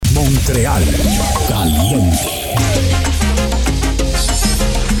Montreal Caliente.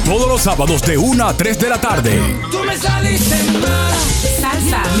 Todos los sábados de 1 a 3 de la tarde. Tú me saliste mala.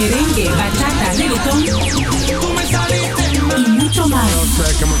 Salsa, merengue, bachata, reggaetón. Tú me saliste mala. Y mucho más. No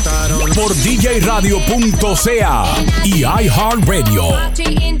sé qué montaron. Por DJRadio.ca y iHeartRadio.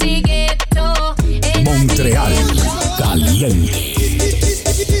 Montreal Caliente.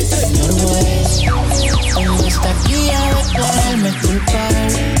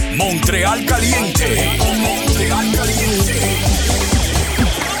 Montreal Caliente. Montreal Caliente.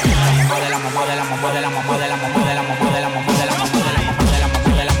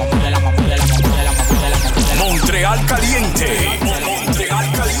 Montreal Caliente.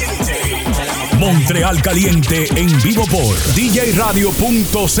 Montreal Caliente. Montreal Caliente en vivo por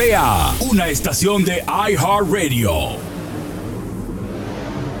DJRadio.ca, una estación de iHeartRadio.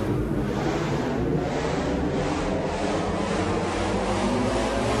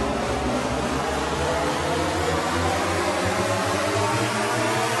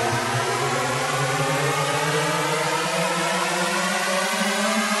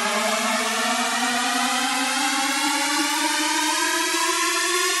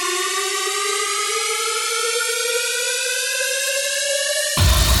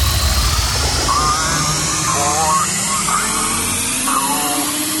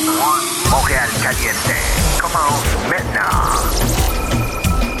 Caliente, como maintenant.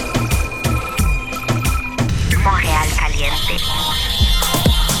 Montréal Caliente.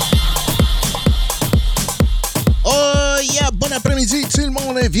 Oh yeah, bon après-midi tout le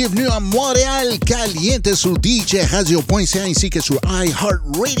monde et bienvenue à Montréal Caliente sur DJRadio.ca ainsi que sur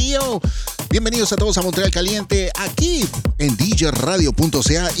iHeartRadio. Bienvenidos a todos a Montreal Caliente aquí en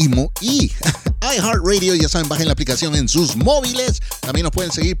DJRadio.ca y iHeartRadio. Ya saben, bajen la aplicación en sus móviles. También nos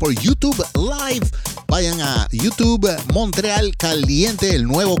pueden seguir por YouTube Live. Vayan a YouTube Montreal Caliente, el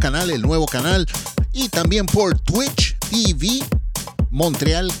nuevo canal. Y también por Twitch TV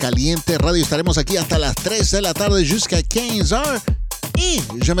Montreal Caliente Radio. Estaremos aquí hasta las 3 de la tarde jusqu'à 15h. Et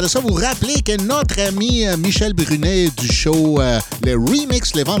j'aimerais ça vous rappeler que notre ami Michel Brunet du show Le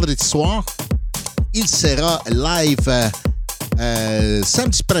Remix le vendredi soir, il sera live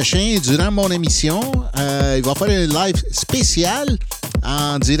samedi prochain durant mon émission. Il va faire un live spécial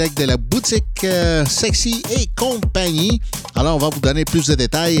en direct de la boutique Sexy et compagnie. Alors, on va vous donner plus de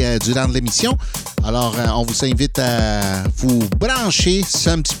détails durant l'émission. Alors, on vous invite à vous brancher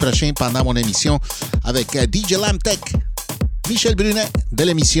samedi prochain pendant mon émission avec DJ Lamtech, Michel Brunet de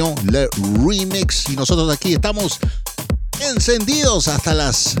l'émission Le Remix. Y nosotros aquí estamos encendidos hasta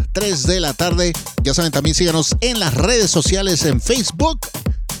las 3 de la tarde. Ya saben, también síganos en las redes sociales en Facebook,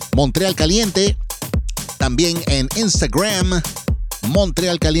 Montreal Caliente. También en Instagram,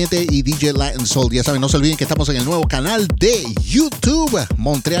 Montreal Caliente y DJ Latin Soul. Ya saben, no se olviden que estamos en el nuevo canal de YouTube,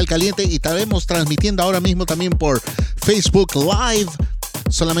 Montreal Caliente. Y estaremos transmitiendo ahora mismo también por Facebook Live.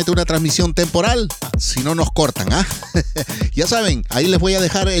 Solamente una transmisión temporal, si no nos cortan, ¿ah? Ya saben, ahí les voy a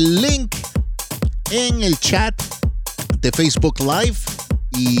dejar el link en el chat de Facebook Live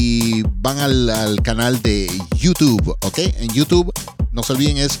y van al canal de YouTube, ¿ok? En YouTube, no se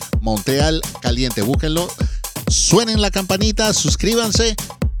olviden, es Montreal Caliente. Búsquenlo, suenen la campanita, suscríbanse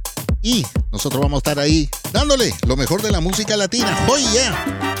y nosotros vamos a estar ahí dándole lo mejor de la música latina. ¡Oh, yeah!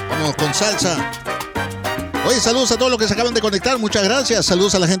 Vamos con salsa. Oye, saludos a todos los que se acaban de conectar. Muchas gracias.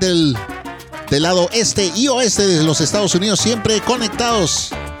 Saludos a la gente del lado este y oeste de los Estados Unidos, siempre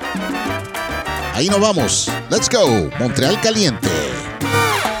conectados. Ahí nos vamos. Let's go. Montreal Caliente.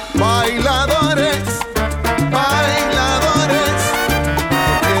 Bailadores, bailadores,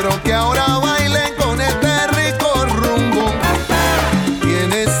 quiero que ahora bailen con este rico rumbo.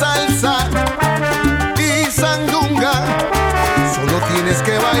 Tiene salsa y sandunga, solo tienes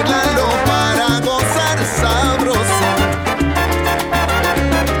que bailarlo para gozar sabroso.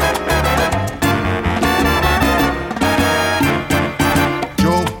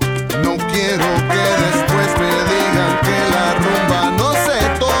 Yo no quiero que después me digan que la rumba no se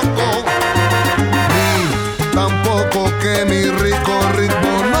tocó, ni tampoco que mi rico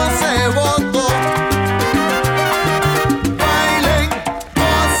ritmo no se botó. Bailen,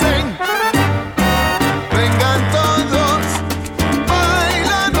 gocen, vengan todos,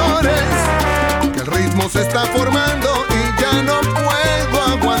 bailadores, que el ritmo se está formando y ya no puedo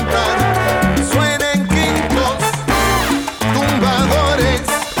aguantar. Suenen quintos, tumbadores,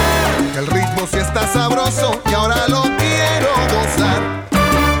 que el ritmo sí está sabroso y ahora lo quiero gozar.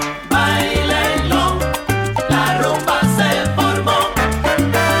 Bailenlo, la rumba se formó.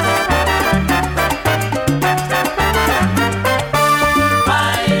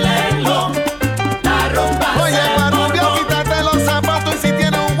 Bailenlo, la rumba Oye, se Marrubio, formó. quítate los zapatos y si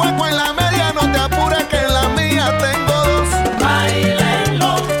tiene un hueco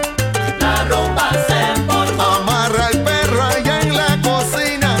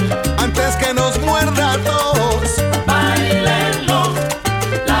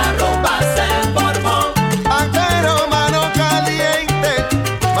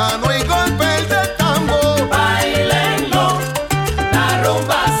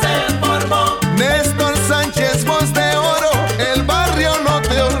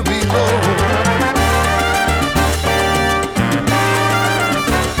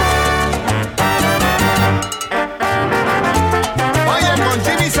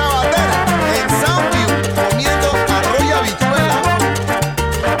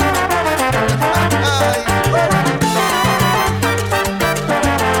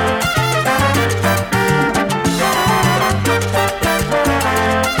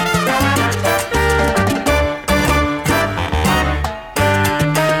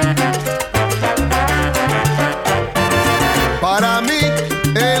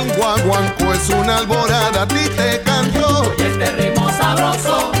es una alborada, a ti te canto. Y este ritmo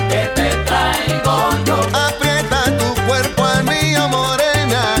sabroso que te traigo yo. Aprieta tu cuerpo al mío,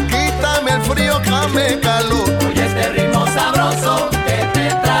 morena, quítame el frío, dame calor. Oye este ritmo sabroso que te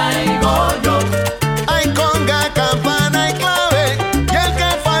traigo yo. Hay conga, campana y clave, y el que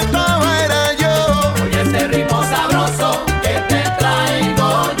faltaba era yo. Oye este ritmo sabroso que te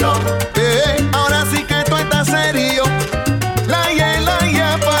traigo yo. Ahora sí que tú estás serio, la y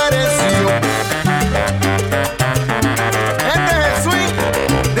apareció. Este es el swing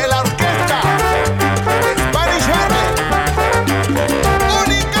de la orquesta de Spanish Harley.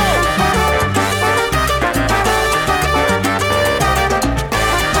 ¡Único!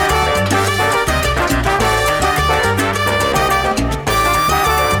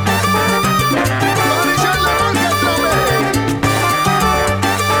 Spanish Harley Orchestra, hombre.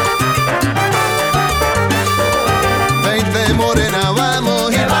 20 morena, vamos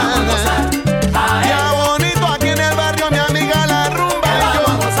Que vamos a gitana. gozar. Ya bonito aquí en el barrio, mi amiga la rumba Que y vamos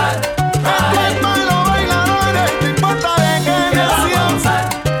a yo. gozar. Esto es para los bailadores, no importa de qué Que vamos a nación. gozar.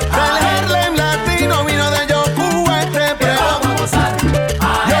 Del Harlem latino vino de Yocuba este Que pregón. vamos a gozar.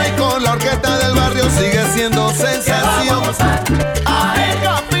 Y hoy con la orquesta del barrio sigue siendo Que vamos a sensación. gozar.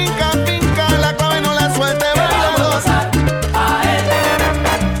 Pinca, pinca, pinca, la clave no la suelte, Que vamos a bailador. gozar.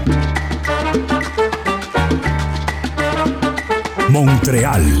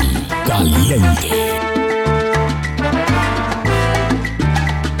 Montreal Caliente.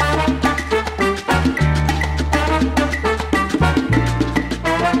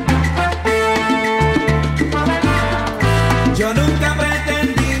 Yo nunca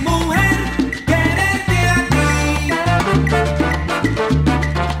pretendí, mujer, quererte a ti.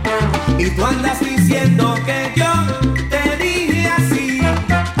 Y tú andas diciendo que yo te dije así.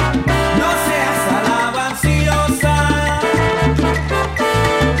 No seas alabanciosa.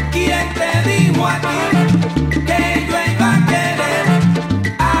 ¿Quién te dijo a ti que yo iba a querer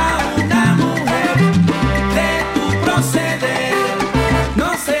a una mujer de tu proceder? No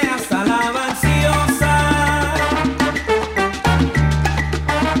seas alabanciosa.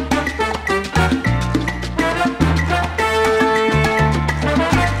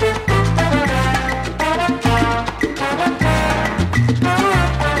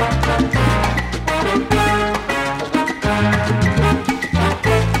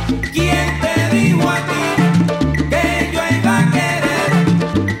 ¿Quién te dijo a ti que yo iba a querer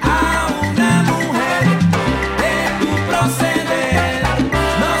a una mujer de tu proceder?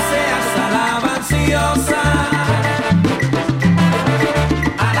 No seas alabanciosa.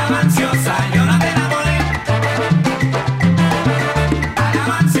 Alabanciosa, yo no te enamoré.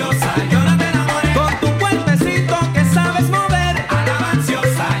 Alabanciosa, yo no te enamoré. Con tu cuerpecito que sabes mover.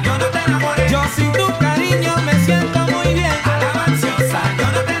 Alabanciosa, yo no te enamoré. Yo sin tu cariño me siento muy bien. Alabanciosa, yo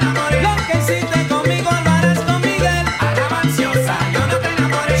no te enamoré. Lo que hiciste conmigo lo harás con Miguel. Alabanciosa, yo no te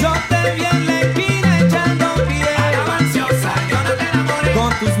enamoré. Yo te vi en la esquina echando pie. Alabanciosa, yo no te enamoré.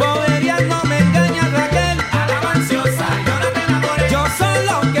 Con tus boberías no me engañas, Raquel. Alabanciosa, yo no te enamoré. Yo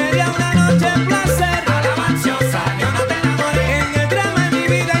solo quería una noche de placer. Alabanciosa, yo no te enamoré. En el drama de mi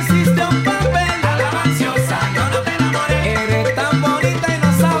vida hiciste un papel. Alabanciosa, yo no te enamoré. Eres tan bonita y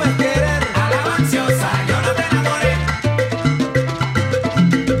no sabes querer. Alabanciosa, yo no te enamoré.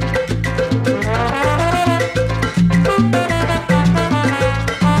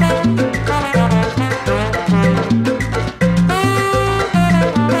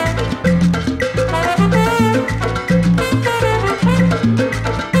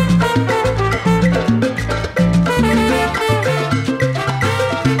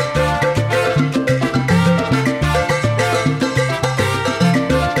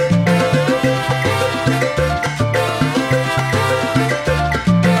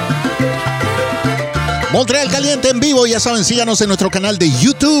 Montreal Caliente en vivo, ya saben, síganos en nuestro canal de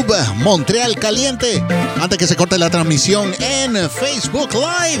YouTube, Montreal Caliente. Antes que se corte la transmisión en Facebook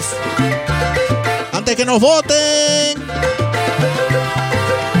Live. Antes que nos voten.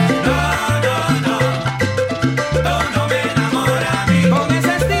 No me enamora a mí. Con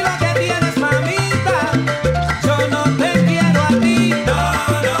ese estilo que tienes, mamita, yo no te quiero a ti.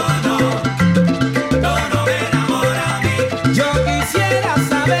 No me enamora a mí. Yo quisiera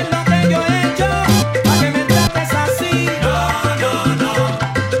saber lo que yo he hecho para que me trates así.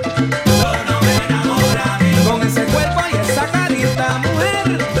 No me enamora a mí. Con ese cuerpo y esa carita, mujer,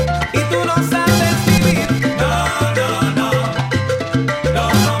 y tú no sabes vivir.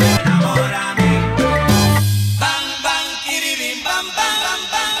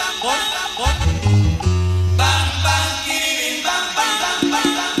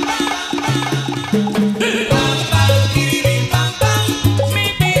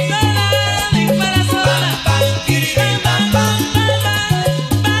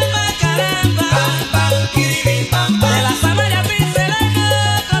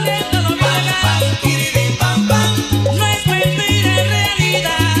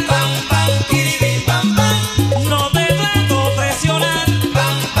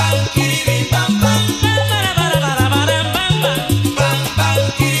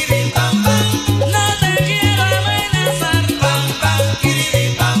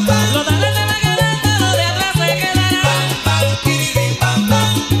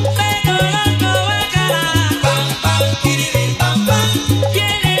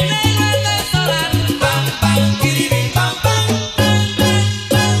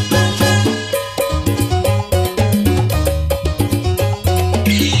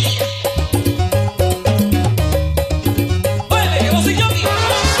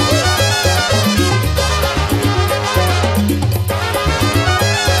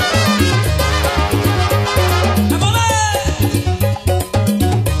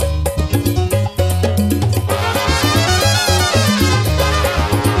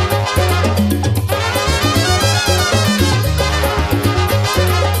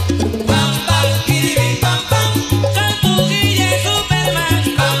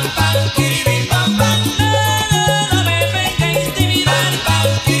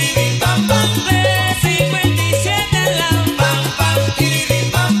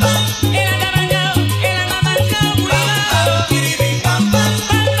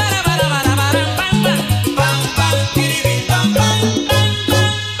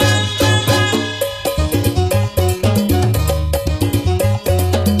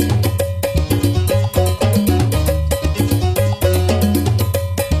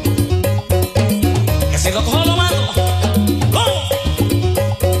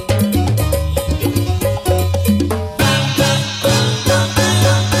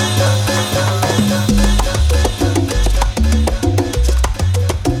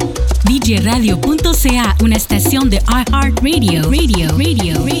 Radio.ca, una estación de iHeartRadio.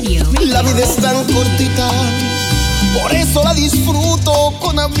 La vida es tan cortita, por eso la disfruto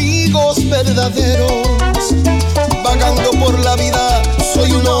con amigos verdaderos. Vagando por la vida,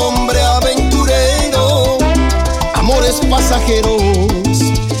 soy un hombre aventurero. Amores pasajeros,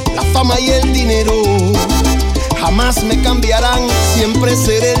 la fama y el dinero jamás me cambiarán, siempre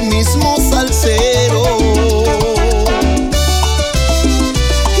seré el mismo salsero.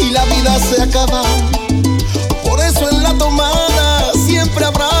 Y la vida se acaba, por eso en la tomada siempre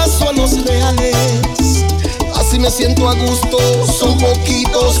abrazo a los reales. Así me siento a gusto, son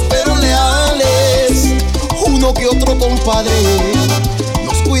poquitos pero leales. Uno que otro compadre,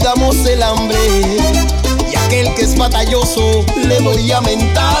 nos cuidamos el hambre. Y aquel que es batalloso, le voy a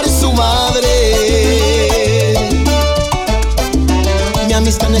mentar su madre. Mi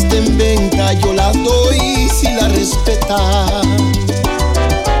amistad no está en venta, yo la doy si la respeta.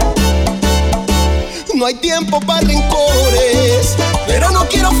 No hay tiempo para rencores, pero no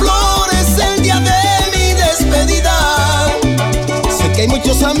quiero flores el día de mi despedida. Sé que hay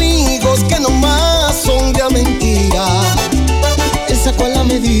muchos amigos que nomás son de mentira. Él sacó a la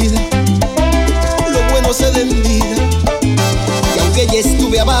medida, lo bueno se da en vida. Y aunque ya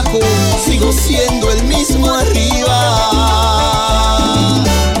estuve abajo, sigo siendo el mismo arriba.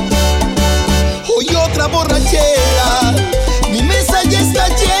 Hoy otra borrachera, mi mesa ya está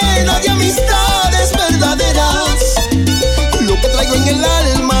llena de amistades verdaderas. Lo que traigo en el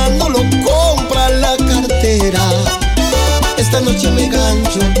alma no lo compra la cartera. Esta noche me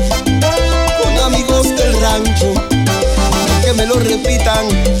gancho con amigos del rancho. Aunque me lo repitan,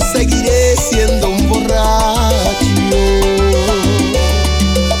 seguiré siendo un borracho.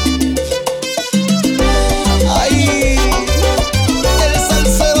 Ay, el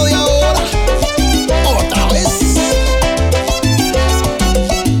salsero de ahora, otra vez.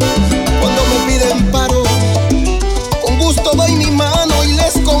 Cuando me piden paro, con gusto doy mi mano y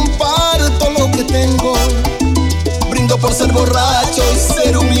les comparto lo que tengo. Brindo por ser borracho y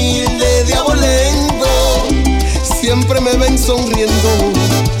ser humilde de abolengo. Siempre me ven sonriendo,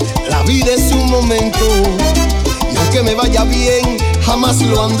 la vida es un momento. Y aunque me vaya bien, jamás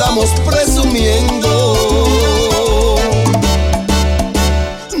lo andamos presumiendo.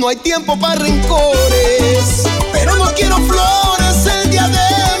 No hay tiempo para rencores, pero no quiero flores el día de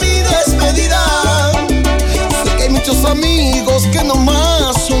mi despedida. Sé que hay muchos amigos que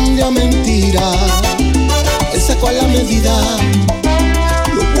nomás son de mentira. Él sacó a la medida,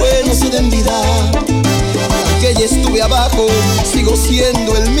 lo bueno se da en vida. Que ya estuve abajo, sigo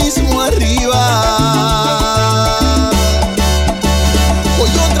siendo el mismo arriba. Hoy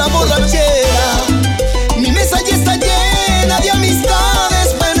otra borrachera, mi mesa ya está llena de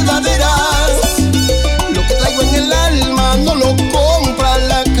amistades verdaderas. Lo que traigo en el alma no lo compra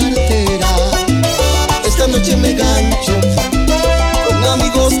la cartera. Esta noche me gancho con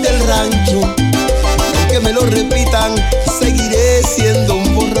amigos del rancho. Aunque me lo repitan, seguiré siendo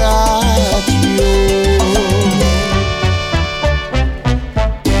un borracho.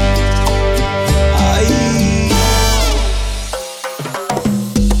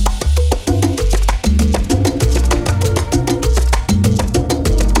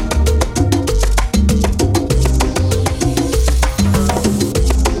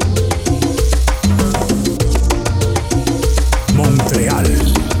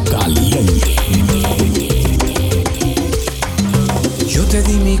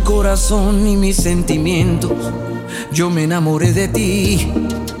 Y mis sentimientos, yo me enamoré de ti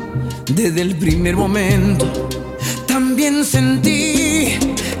desde el primer momento. También sentí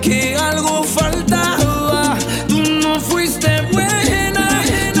que algo faltaba. Tú no fuiste buena,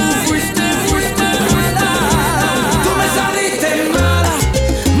 tú fuiste mala. Tú me saliste mala,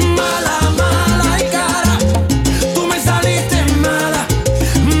 mala, mala y cara. Tú me saliste mala,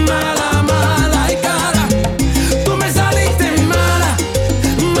 mala, mala y cara. Tú me saliste mala,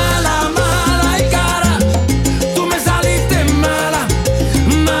 mala, mala y cara. Tú me saliste mala,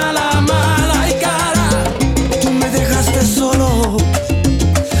 mala, mala y cara. Tú me dejaste solo,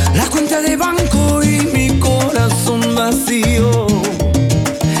 la cuenta de banco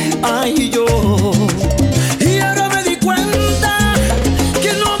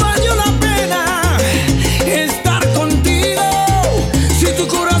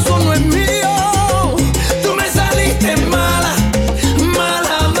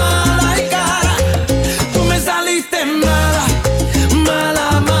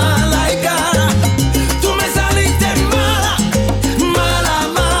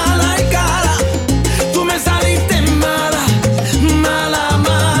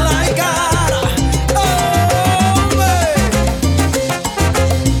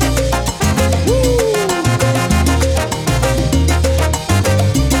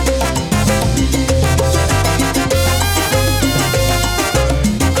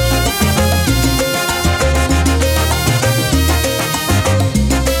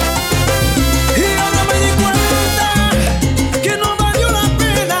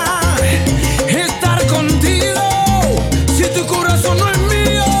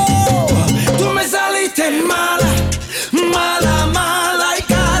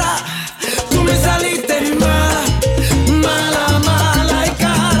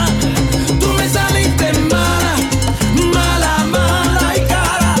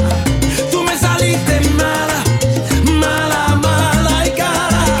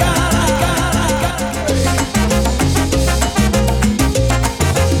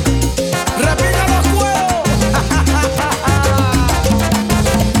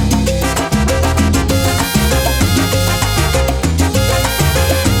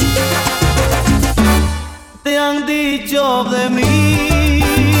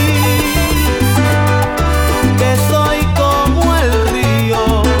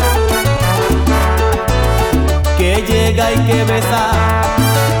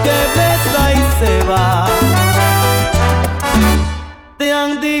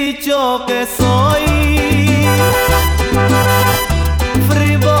han dicho que soy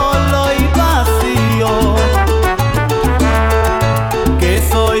frívolo y vacío, que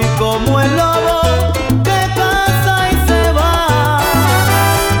soy como el lobo que caza y se va.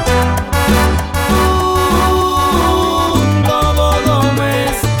 Un lobo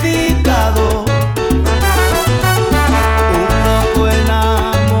domesticado, un loco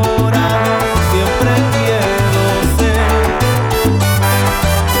enamorado, siempre quiero ser.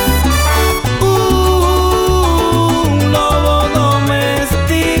 Un lobo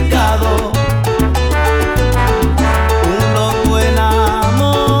domesticado, un loco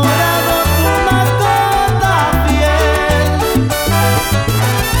enamorado, tu mascota fiel.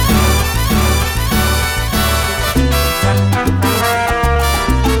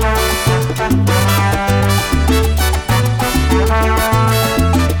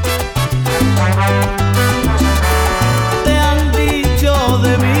 Te han dicho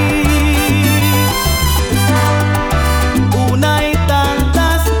de mí una y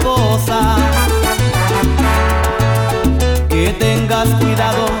tantas cosas, que tengas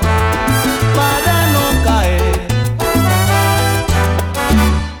cuidado para no caer,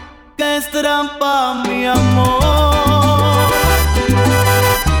 que es trampa mi amor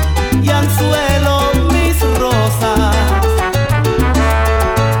y anzuelo mis rosas,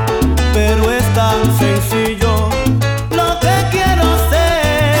 pero es tan sencillo lo que quiero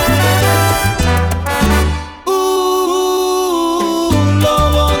ser. Un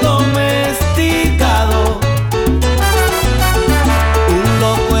lobo domesticado, un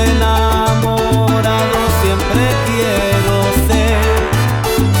loco enamorado, siempre quiero ser.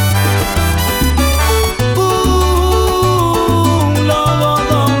 Un lobo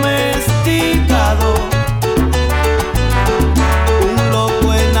domesticado, un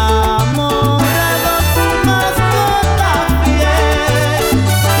loco enamorado, tu mascota fiel.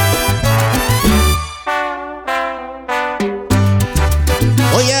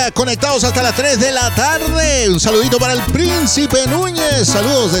 Oye, conectados hasta las 3 de la tarde. Un saludito para el Príncipe Núñez.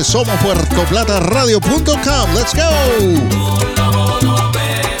 Saludos de SomosPuertoPlataRadio.com. Let's go.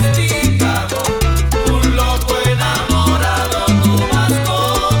 Un loco enamorado, tu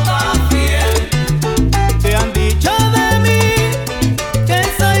mascota fiel. Te han dicho de mí que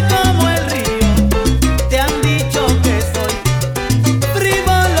soy como el río, te han dicho que soy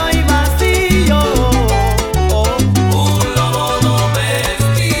frívolo y vacío. Un lobo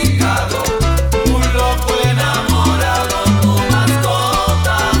domesticado, un loco enamorado, tu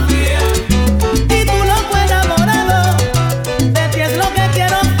mascota fiel. Y tu loco enamorado, de ti es lo que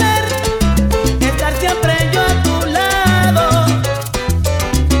quiero ser, estar siempre yo a tu lado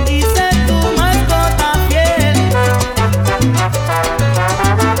y ser tu mascota fiel.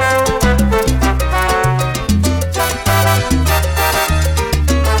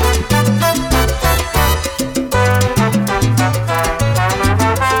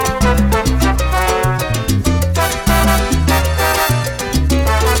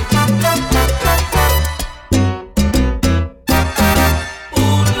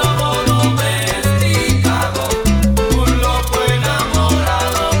 Un lobo domesticado, un loco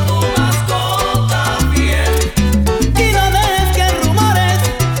enamorado, tu mascota fiel. Y no dejes que rumores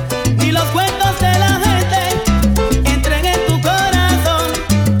ni los cuentos de la gente entren en tu corazón,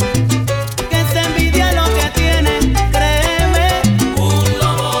 que se envidia lo que tienes, créeme. Un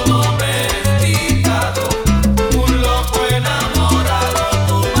lobo domesticado, un loco enamorado,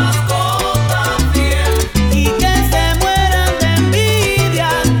 tu mascota fiel. Y que se mueran de envidia,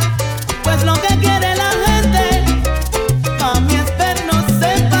 pues lo que quiere la gente, a mí es vernos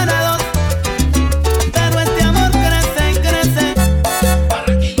separados, pero este amor crece y crece.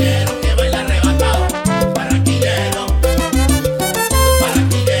 Barranquillero que baila arrebatado, barranquillero,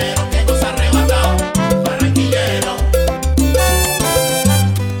 barranquillero que goza arrebatado, barranquillero.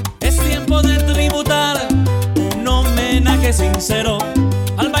 Es tiempo de tributar un homenaje sincero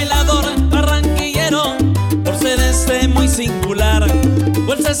al bailador barranquillero, por ser muy singular,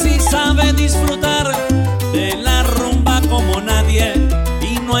 pues así sabe disfrutar de la rumba como nadie,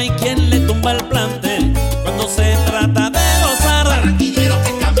 y no hay quien le tumba el plante cuando se trata de gozar. Barranquillero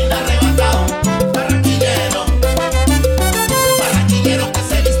que camina arrebatado, barranquillero, barranquillero que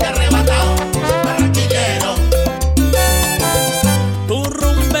se viste arrebatado, barranquillero. Tu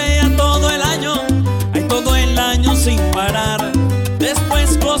rumbea todo el año, hay todo el año sin parar.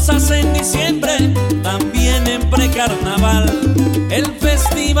 Después cosas en diciembre, también en precarnaval. El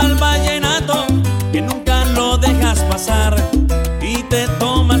festival vallenato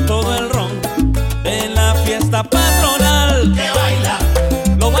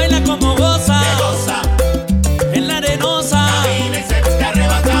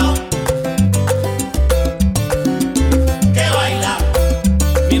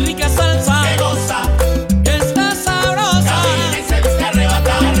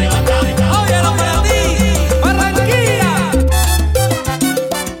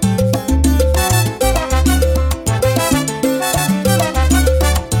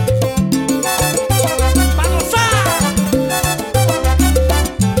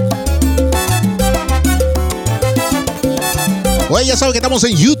sabe que estamos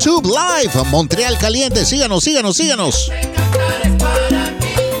en YouTube Live, Montreal Caliente. Síganos.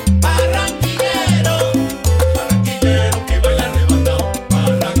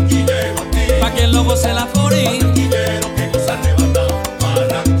 Pa' que luego se la forí.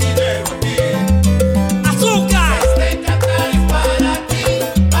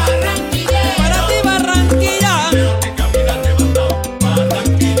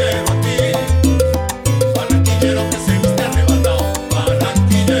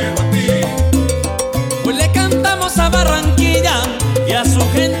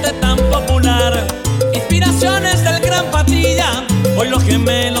 Hoy los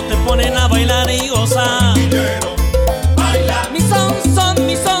gemelos te ponen a bailar y gozar. Barranquillero, baila. Mi son,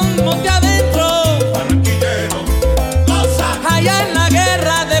 monte adentro. Barranquillero, goza. Allá en la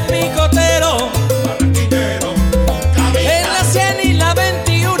guerra de picotero. Barranquillero, camina. En la 100 y la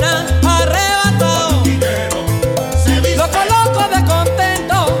 21 arrebatado. Barranquillero, se viste. Loco de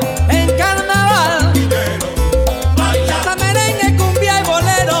contento en carnaval. Barranquillero, baila. Hasta merengue, cumbia y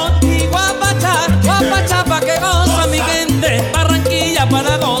bolero. Y guapacha pa' que goza mi gente. Barranquilla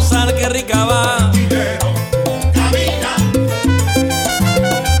para gozar, que rica va. Barranquillero, camina.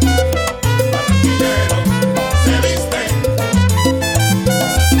 Barranquillero, se viste.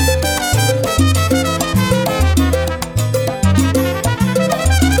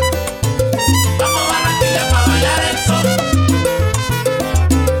 Vamos a Barranquilla pa' bailar el son.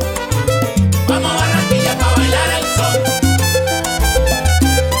 Vamos a Barranquilla pa' bailar el son.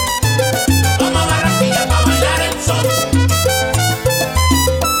 Vamos a Barranquilla pa' bailar el son.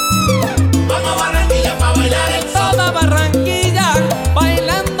 Vamos a Barranquilla pa' bailar el son. Toda Barranquilla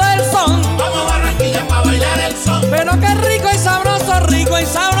bailando el son. Vamos a Barranquilla pa' bailar el son. Pero qué rico y sabroso, rico y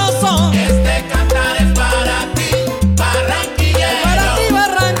sabroso. Este cantar es para ti, Barranquillero. Para ti,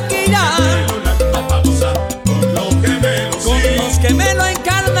 Barranquilla, Una rumba pa' gozar con los gemelos, con sí. los gemelos en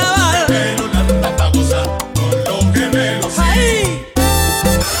carnaval. Pero una rumba pa' gozar con los gemelos, sí. ¡Ahí!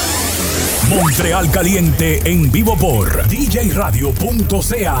 Montreal Caliente en vivo por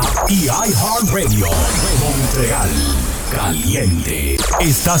djradio.ca y iHeartRadio. Montreal Caliente.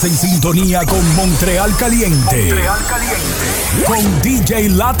 Estás en sintonía con Montreal Caliente. Con DJ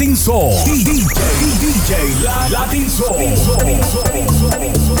Latin Soul. DJ Latin Soul.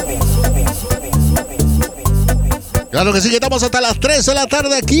 Claro que sí, que estamos hasta las 3 de la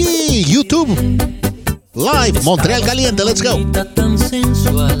tarde aquí. YouTube Live, Montreal Caliente. Let's go. Tan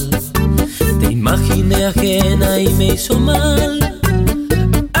sensual, te imaginé ajena y me hizo mal.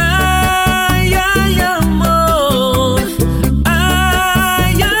 Ay, ay, amor,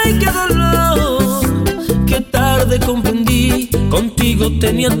 ay, ay, qué dolor. Qué tarde comprendí, contigo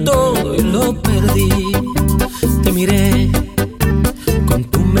tenía todo y lo perdí. Te miré con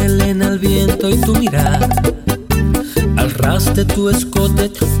tu melena al viento y tu mirar, al ras de tu escote,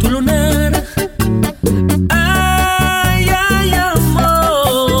 tu lunar. Ay, ay,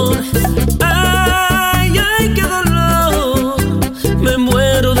 amor, ay, ay, qué dolor. Me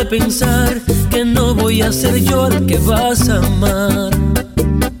muero de pensar que no voy a ser yo el que vas a amar.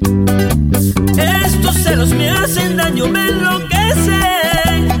 Estos celos me hacen daño, me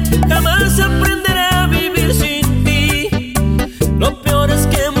enloquecen. Jamás aprenderé a vivir sin ti. Lo peor es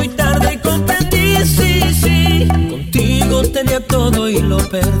que muy tarde comprendí, sí. Contigo tenía todo y lo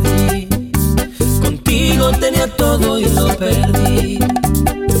perdí. Contigo tenía todo y lo perdí.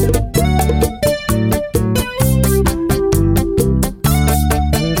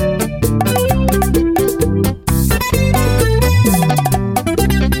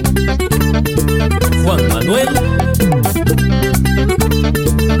 Juan Manuel,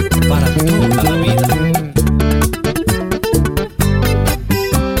 para toda la vida.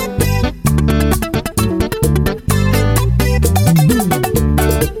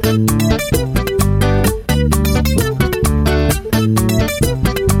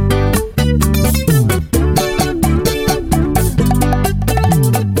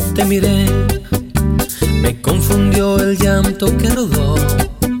 Te miré, me confundió el llanto que rodó.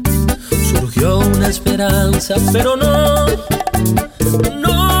 Surgió una esperanza, pero no,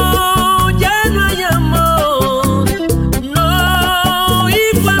 ya no hay amor. No,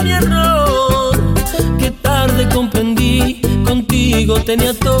 y fue mi error. Qué tarde comprendí, contigo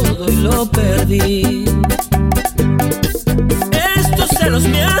tenía todo y lo perdí. Estos celos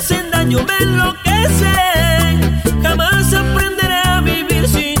me hacen daño, me enloquecen. Jamás aprenderé a vivir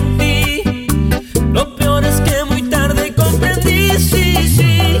sin ti. Lo peor es que muy tarde comprendí,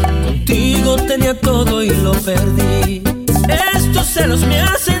 sí. Contigo tenía todo y lo perdí. Estos celos me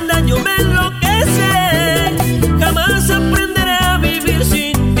hacen daño, me enloquecen. Jamás aprenderé a vivir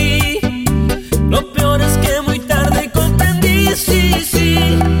sin ti. Lo peor es que muy tarde comprendí, sí.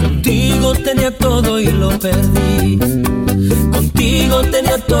 tenía todo y lo perdí. Contigo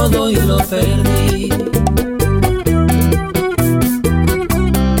tenía todo y lo perdí.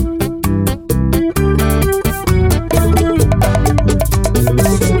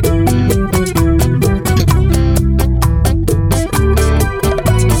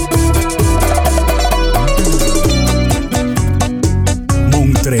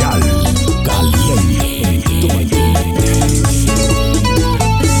 Montreal Caliente.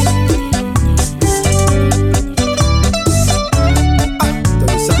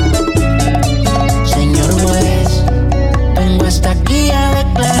 Señor juez, vengo hasta aquí a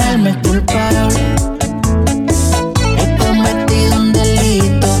declararme culpable. He cometido un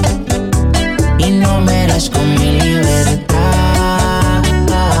delito y no merezco mi libertad.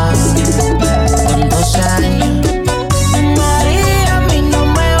 Con 2 años, María, a mí no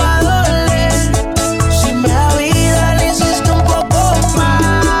me va a doler. Si me da vida, le hiciste un poco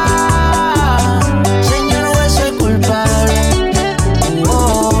más. Señor juez, soy culpable.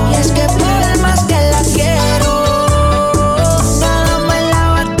 Y es que por más que la quiero, nada me la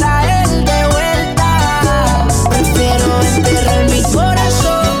va a traer de vuelta. Prefiero enterrar mi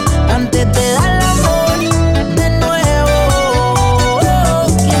corazón antes de dar el amor de nuevo.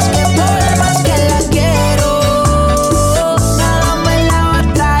 Y es que por más que la quiero, nada me la va a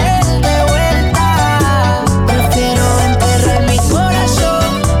traer de vuelta. Prefiero enterrar mi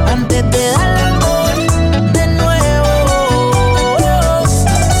corazón antes de dar el amor de nuevo.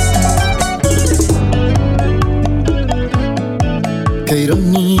 Qué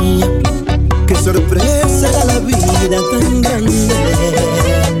ironía, qué sorpresa era la vida tan grande.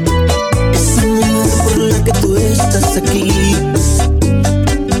 Esa mujer por la que tú estás aquí,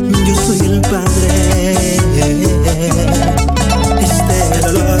 yo soy el padre. Este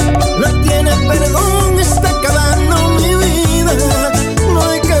dolor no tiene perdón, está acabando mi vida. No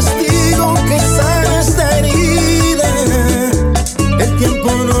hay castigo que sane esta herida. El tiempo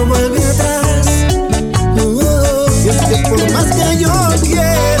no vuelve atrás. Y es que por más que yo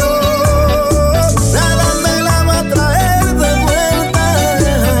quiero, nada me la va a traer de vuelta.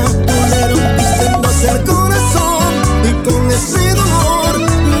 Tú le rompiste en 2 el corazón y con ese dolor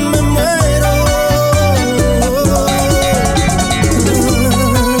me muero.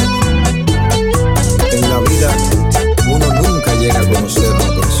 En la vida uno nunca llega a conocer a una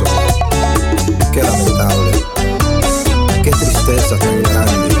persona. Qué lamentable, qué tristeza tan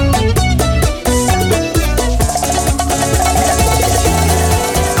grande.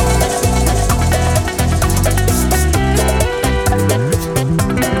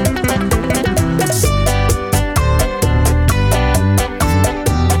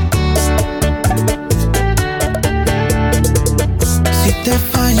 Si te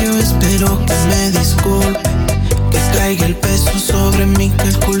fallo, espero que me disculpe, que caiga el peso sobre mí, que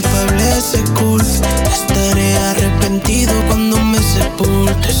el culpable se culpe. Estaré arrepentido cuando me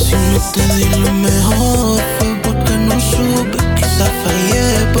sepulte. Si no te di lo mejor, fue porque no supe. Quizá fallé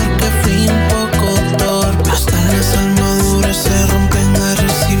porque fui un poco torpe. Hasta las armaduras se rompen a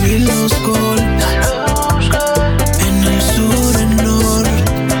recibir los golpes. En el sur, en norte,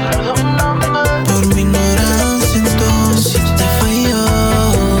 por mi ignorancia entonces te falló.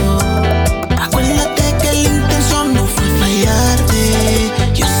 Acuérdate que la intención no fue fallarte.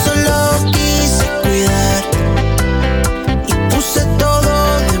 Yo solo quise cuidar y puse todo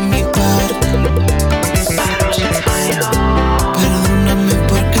de mi parte. Pero se falló. Perdóname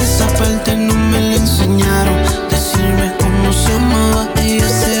porque esa parte no me la enseñaron. Decirme cómo se amaba,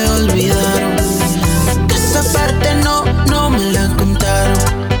 ellos se olvidaron. Que esa parte no me la contaron.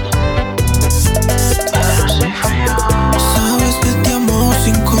 Sabes que te amo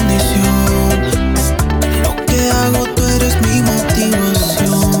sin condición. Lo que hago, tú eres mi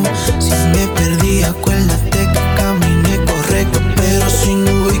motivación. Si me perdí, acuérdate que caminé correcto, pero sin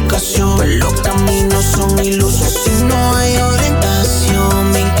ubicación. Pues los caminos son ilusos si no hay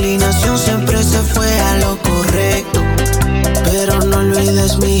orientación. Mi inclinación siempre se fue a lo correcto. Pero no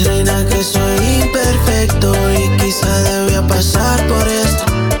olvides, mi reina, que soy imperfecto y quizá debía pasar por esto.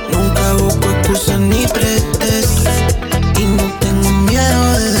 Nunca busco excusas ni pretextos y no tengo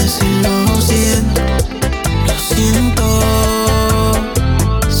miedo de decir lo siento, lo siento.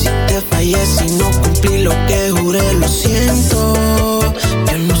 Si te fallé, si no cumplí lo que juré, lo siento.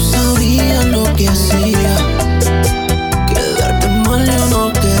 Yo no sabía lo que hacía, quedarte mal yo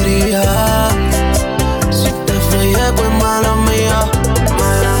no quería. Si te fallé, pues mala mía,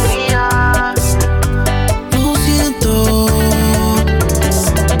 mala mía.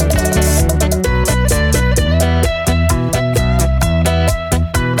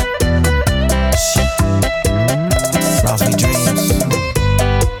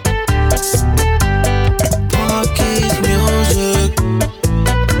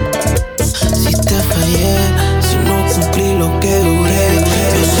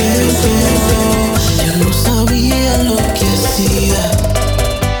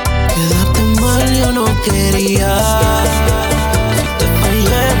 quería. Si te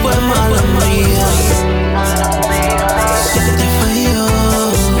fallé, pues mala mía. Si te falló,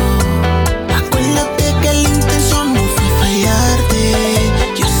 acuérdate que la intención no fue fallarte.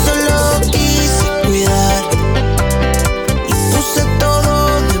 Yo solo quise cuidarte y puse todo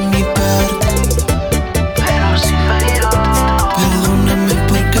de mi parte. Pero si falló, perdóname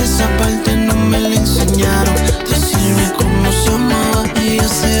porque esa parte no me la enseñaron. Decirme cómo se amaba y ya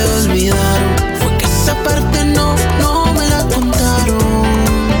se olvidaron. Fue que esa parte no me la contaron.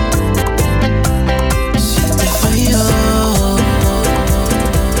 Si te falló.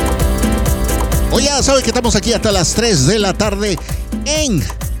 Oye, ya sabes que estamos aquí hasta las 3 de la tarde en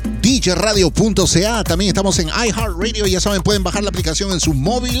djradio.ca. También estamos en iHeartRadio. Ya saben, pueden bajar la aplicación en sus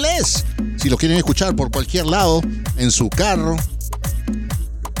móviles. Si lo quieren escuchar por cualquier lado, en su carro,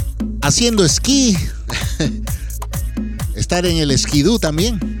 haciendo esquí, estar en el esquidú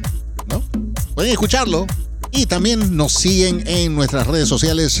también, ¿no? Pueden escucharlo. Y también nos siguen en nuestras redes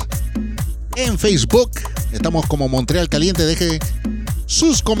sociales. En Facebook estamos como Montreal Caliente. Deje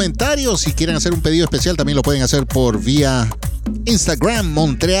sus comentarios. Si quieren hacer un pedido especial, también lo pueden hacer por vía Instagram,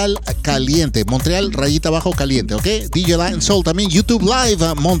 Montreal Caliente. Montreal _ caliente, ¿ok? DJ Latin Soul también. YouTube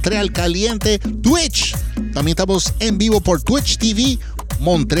Live, Montreal Caliente. Twitch. También estamos en vivo por Twitch TV,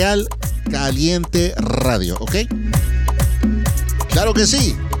 Montreal Caliente Radio, ¿ok? Claro que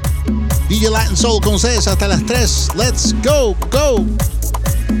sí. DJ Latin Soul con ustedes hasta las 3. Let's go, go.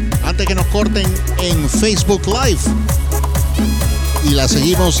 Antes que nos corten en Facebook Live. Y la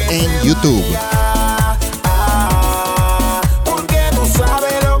seguimos en YouTube. Porque no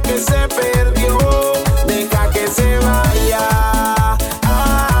sabe lo que se perdió. Deja que se vaya.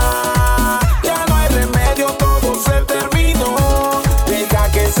 Ya no hay remedio, todo se terminó.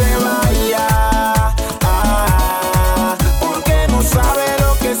 Deja que se vaya. Porque no sabe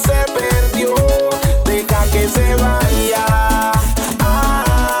lo que se perdió. Deja que se vaya.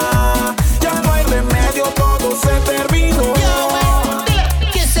 Ya no hay remedio, todo se terminó.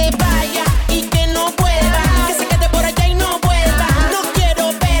 Que se vaya y que no vuelva, que se quede por allá y no vuelva. No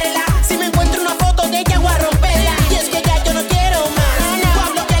quiero verla, si me encuentro una foto de ella voy a romperla. Y es que ya yo no quiero más, voy a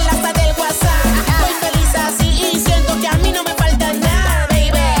bloquearla hasta del WhatsApp. Estoy feliz así y siento que a mí no me falta nada,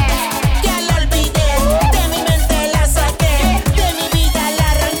 baby. Ya la olvidé, de mi mente la saqué, de mi vida la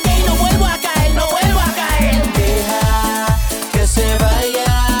arranqué y no vuelvo a caer, no vuelvo a caer. Deja que se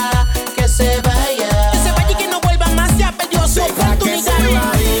vaya, que se vaya. Que se vaya y que no vuelva más, ya perdió su Deja que se oportunidad.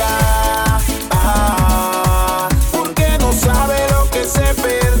 vaya. Porque no sabe lo que se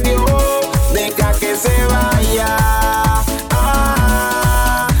perdió. Deja que se vaya.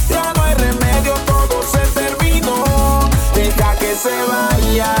 Ya no hay remedio, todo se terminó. Deja que se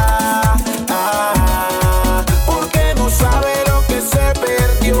vaya. Porque no sabe lo que se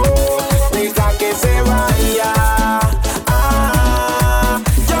perdió. Deja que se vaya.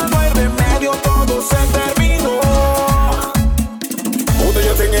 Ya no hay remedio, todo se terminó.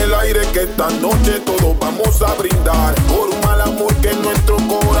 Botellas en el aire que esta noche todos vamos a brindar por un mal amor que nuestro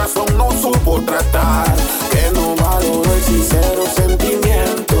corazón no supo tratar, que no valoró el sincero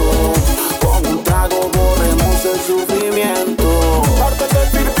sentimiento. Con un trago borremos el sufrimiento. Parte te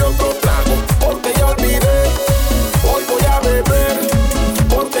sirvió otro trago porque ya olvidé. Hoy voy a beber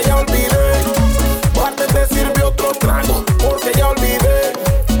porque ya olvidé. Parte te sirvió otro trago porque ya olvidé.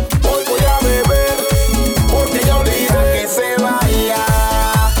 Hoy voy a beber porque ya olvidé. Que se vaya.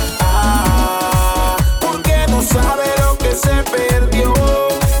 Porque no sabe lo que se perdió.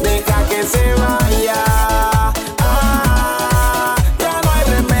 Deja que se vaya. Ya no hay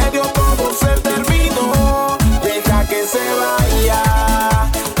remedio, todo se terminó. Deja que se vaya.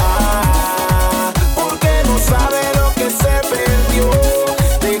 Porque no sabe lo que se perdió.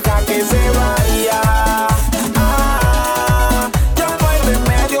 Deja que se vaya. Ya no hay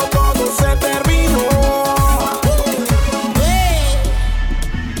remedio, todo se terminó.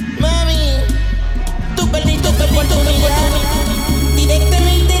 Mami, tú perdiste tu oportunidad.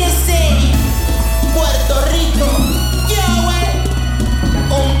 Directamente desde Puerto Rico, Yahweh,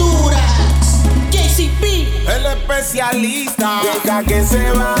 Honduras, JCP. El especialista. Deja que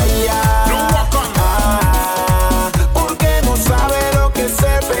se vaya. Porque no sabe lo que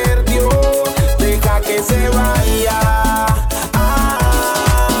se perdió. Deja que se vaya.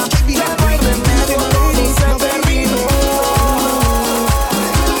 Ya no hay remedio, todo se terminó.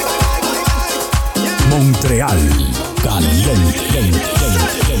 Montreal Caliente.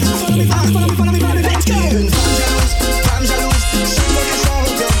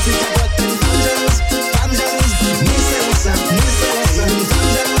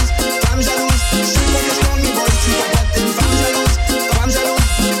 Femme jalouse,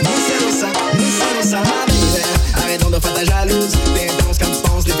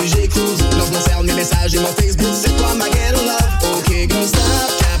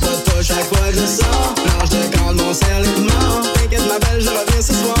 rien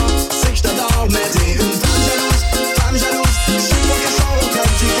ce soir, c'est que je t'adore, mais t'es une femme jalouse, chaque fois qu'elle sort au club,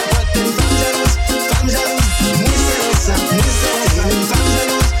 tu capotes. T'es une femme jalouse, muy celosa, muy celosa. T'es une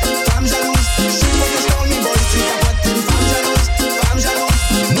femme jalouse, chaque fois qu'elle sort mes boys, tu capotes. T'es une femme jalouse,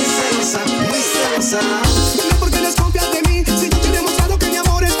 muy celosa, muy celosa. Dime por qué desconfías de mí, si yo te he demostrado que mi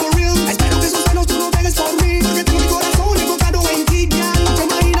amor es for real. Espero que esos celos tú no dejes por mí, porque tengo mi corazón enfocado en ti, girl. No te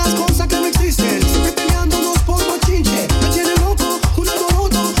imaginas cosas que no existen, siempre peleándonos por bochinche. Me tiene loco, un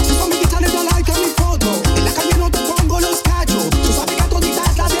alboroto, si son mi guitarra te like a mi foto. En la calle no te pongo los cachos, tú sabes que a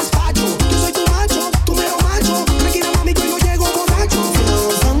toditas las despacho. Yo soy tu macho, tu mero macho, tranquila mami que yo llego borracho.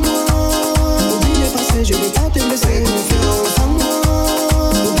 Confiance en moi, oublie les passés, je vais pas te laisser. Confiance en moi,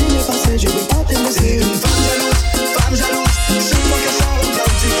 oublie les passés, je vais pas te laisser. Une femme jalouse, chaque fois qu'elle sort au club,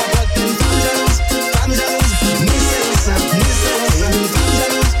 tu capotes. T'es une femme jalouse, muy celosa, muy celosa. Une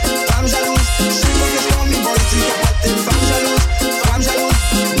femme jalouse, chaque fois qu'elle sort mes boys, tu capotes. T'es une femme jalouse,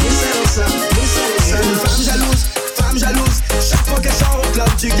 muy celosa, muy celosa. Une femme jalouse, chaque fois qu'elle sort au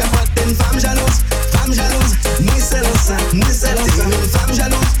club, tu capotes. T'es une femme jalouse, muy celosa, muy celosa. Une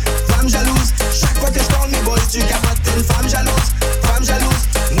femme jalouse, chaque fois qu'elle sort mes boys, tu capotes. T'es une femme jalouse,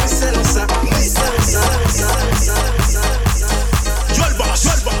 muy celosa, muy celosa. Yo el boss.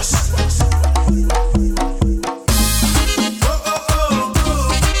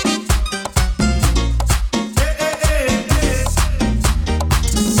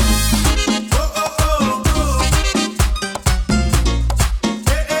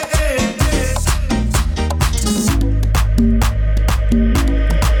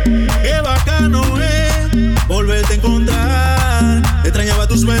 Qué bacano es volverte a encontrar. Extrañaba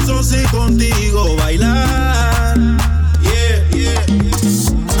tus besos y contigo bailar. Yeah.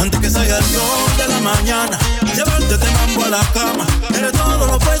 Antes que salga el sol de la mañana, llevarte te mambo a la cama. Eres todo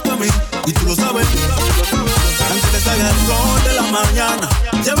lo opuesto a mí y tú lo sabes. Antes que salga el sol de la mañana,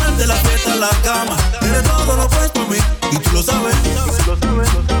 llevarte la fiesta a la cama. Eres todo lo opuesto a mí y tú lo sabes.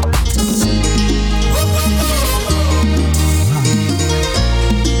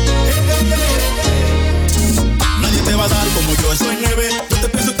 Nadie te va a dar como yo, eso es nieve. Yo te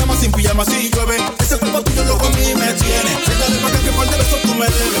pienso en cama sin pijama si llueve. Ese cuerpo tuyo loco a mí me tiene. Déjale pa' que por de besos tú me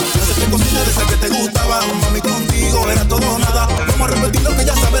debes. No sé qué cosita de esa que te gustaba. Mami, contigo era todo o nada. Vamos a repetir lo que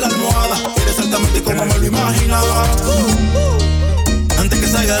ya sabe la almohada. Eres exactamente como me lo imaginaba. Antes que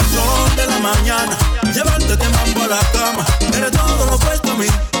salga el sol de la mañana, llevarte te mambo a la cama. Eres todo lo opuesto a mí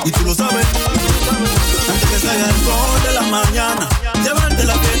y tú lo sabes. Antes que salga el sol de la mañana, llevarte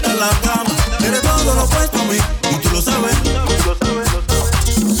la fiesta a la cama. Eres todo lo opuesto a mí y tú lo sabes.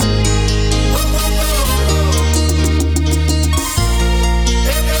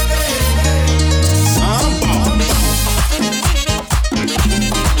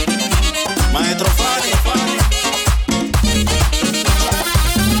 Maestro Fari.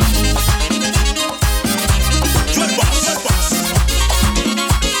 Yo el boss.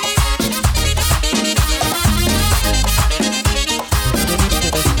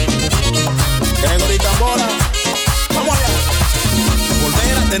 Gregory Tambora, vamos allá.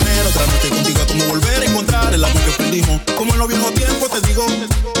 Volver a tener otra noche contigo, como volver a encontrar el amor que perdimos. Como en los viejos tiempos te digo,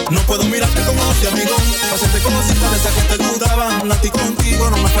 no puedo mirarte como si amigo. Hacerte cositas de esas que te gustaban. A ti contigo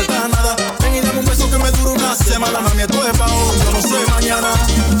no me falta nada. Ven y dame un beso que me dure una semana. Mami, esto es pa' hoy, yo no sé mañana.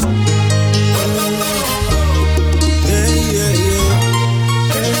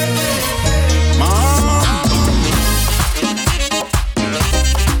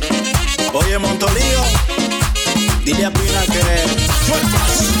 Oye, Montolío, dile a Pina que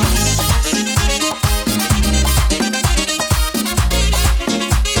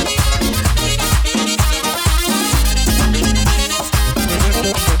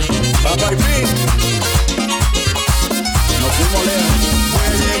Papá y Pin, nos fuimos lejos. Voy a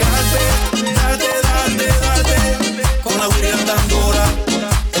llegar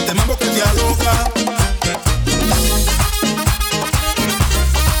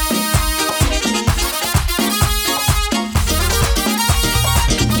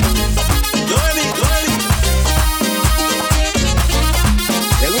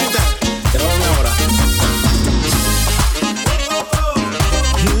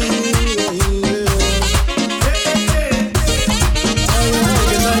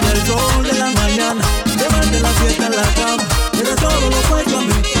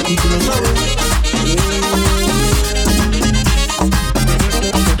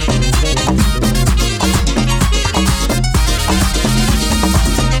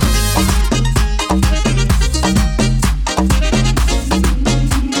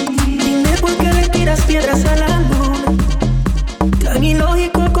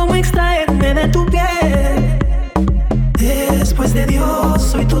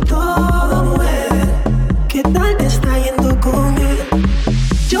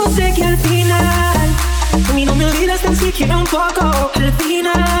poco al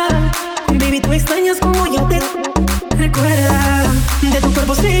final. Baby, tú extrañas como yo te recuerda. De tu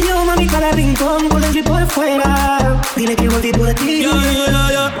cuerpo sé yo, mami, cada rincón, por dentro y por fuera. Dile que volví por ti.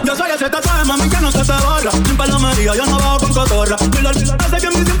 Yo soy ese tatuaje, mami, que no se te borra. Sin palomería, yo no bajo con cotorra. Mira, hace que a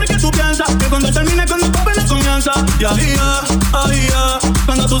mí siempre que tú piensas que cuando termine con los papeles comienza. Y ahí,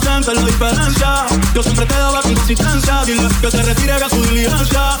 cuando tú sientes la diferencia, yo siempre te daba con consistencia. Dile que se retire, haga su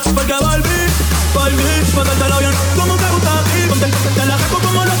diligencia. Porque volví, pasártelo bien como te gusta a ti. Contento que te la saco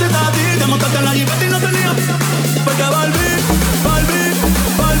como lo haces a ti. Te montaste en la jipeta y no tenía. Porque volví,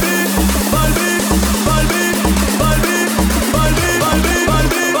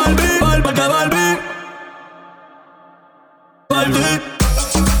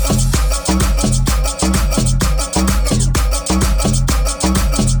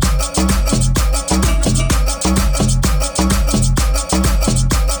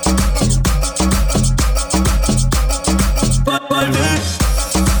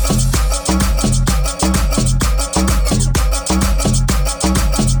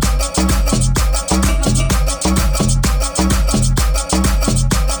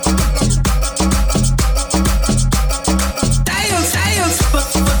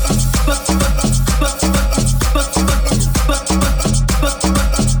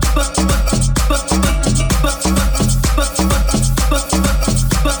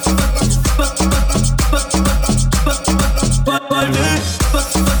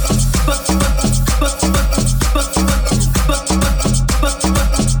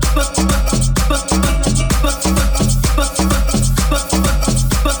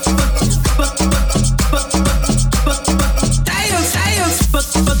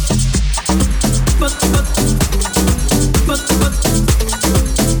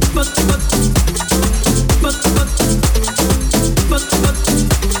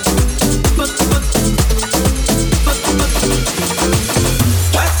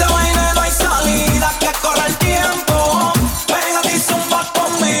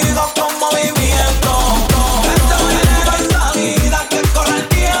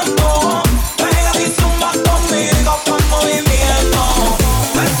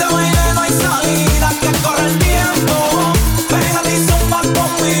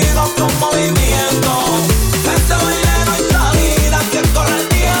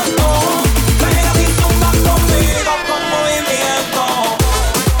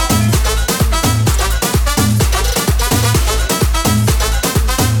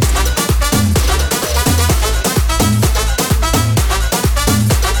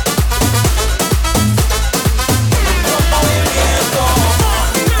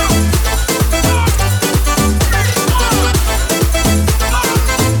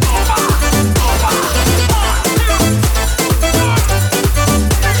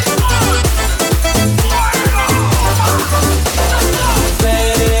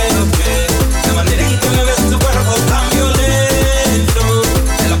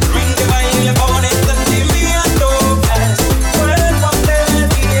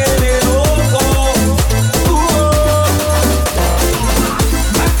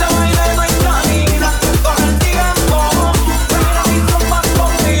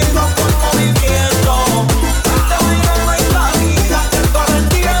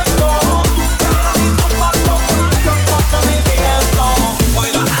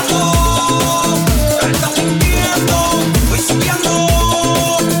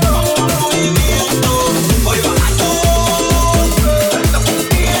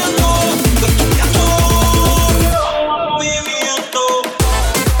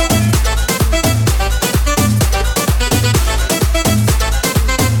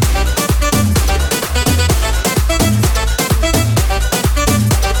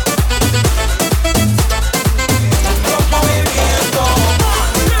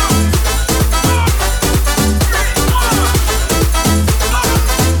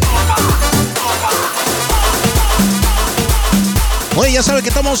 Oye, ya saben que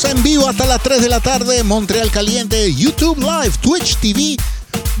estamos en vivo hasta las 3 de la tarde. Montreal Caliente, YouTube Live, Twitch TV,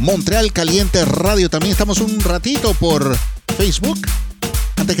 Montreal Caliente Radio. También estamos un ratito por Facebook,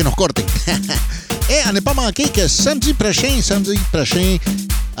 antes que nos corten. À ne pas manquer que samedi prochain,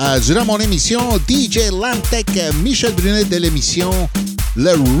 durant mon émission, DJ Lamtech, Michel Brunet de l'émission,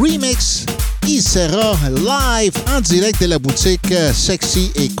 le remix, il sera live en direct de la boutique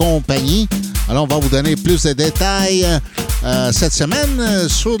Sexy et compagnie. Alors, on va vous donner plus de détails cette semaine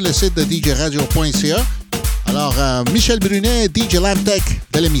sur le site de djradio.ca. Alors, Michel Brunet, DJ Lamtech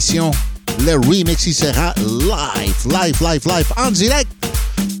de l'émission, le remix, il sera live, en direct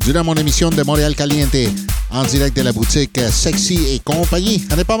durant mon émission de Montréal Caliente, en direct de la boutique Sexy et compagnie.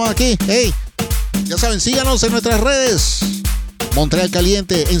 À ne pas manquer. Hey, ya saben, síganos en nuestras redes. Montreal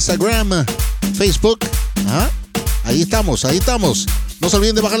Caliente, Instagram, Facebook. ¿Ah? Ahí estamos, ahí estamos. No se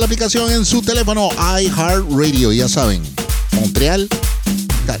olviden de bajar la aplicación en su teléfono iHeartRadio, ya saben. Montreal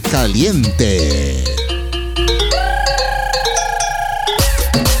Caliente.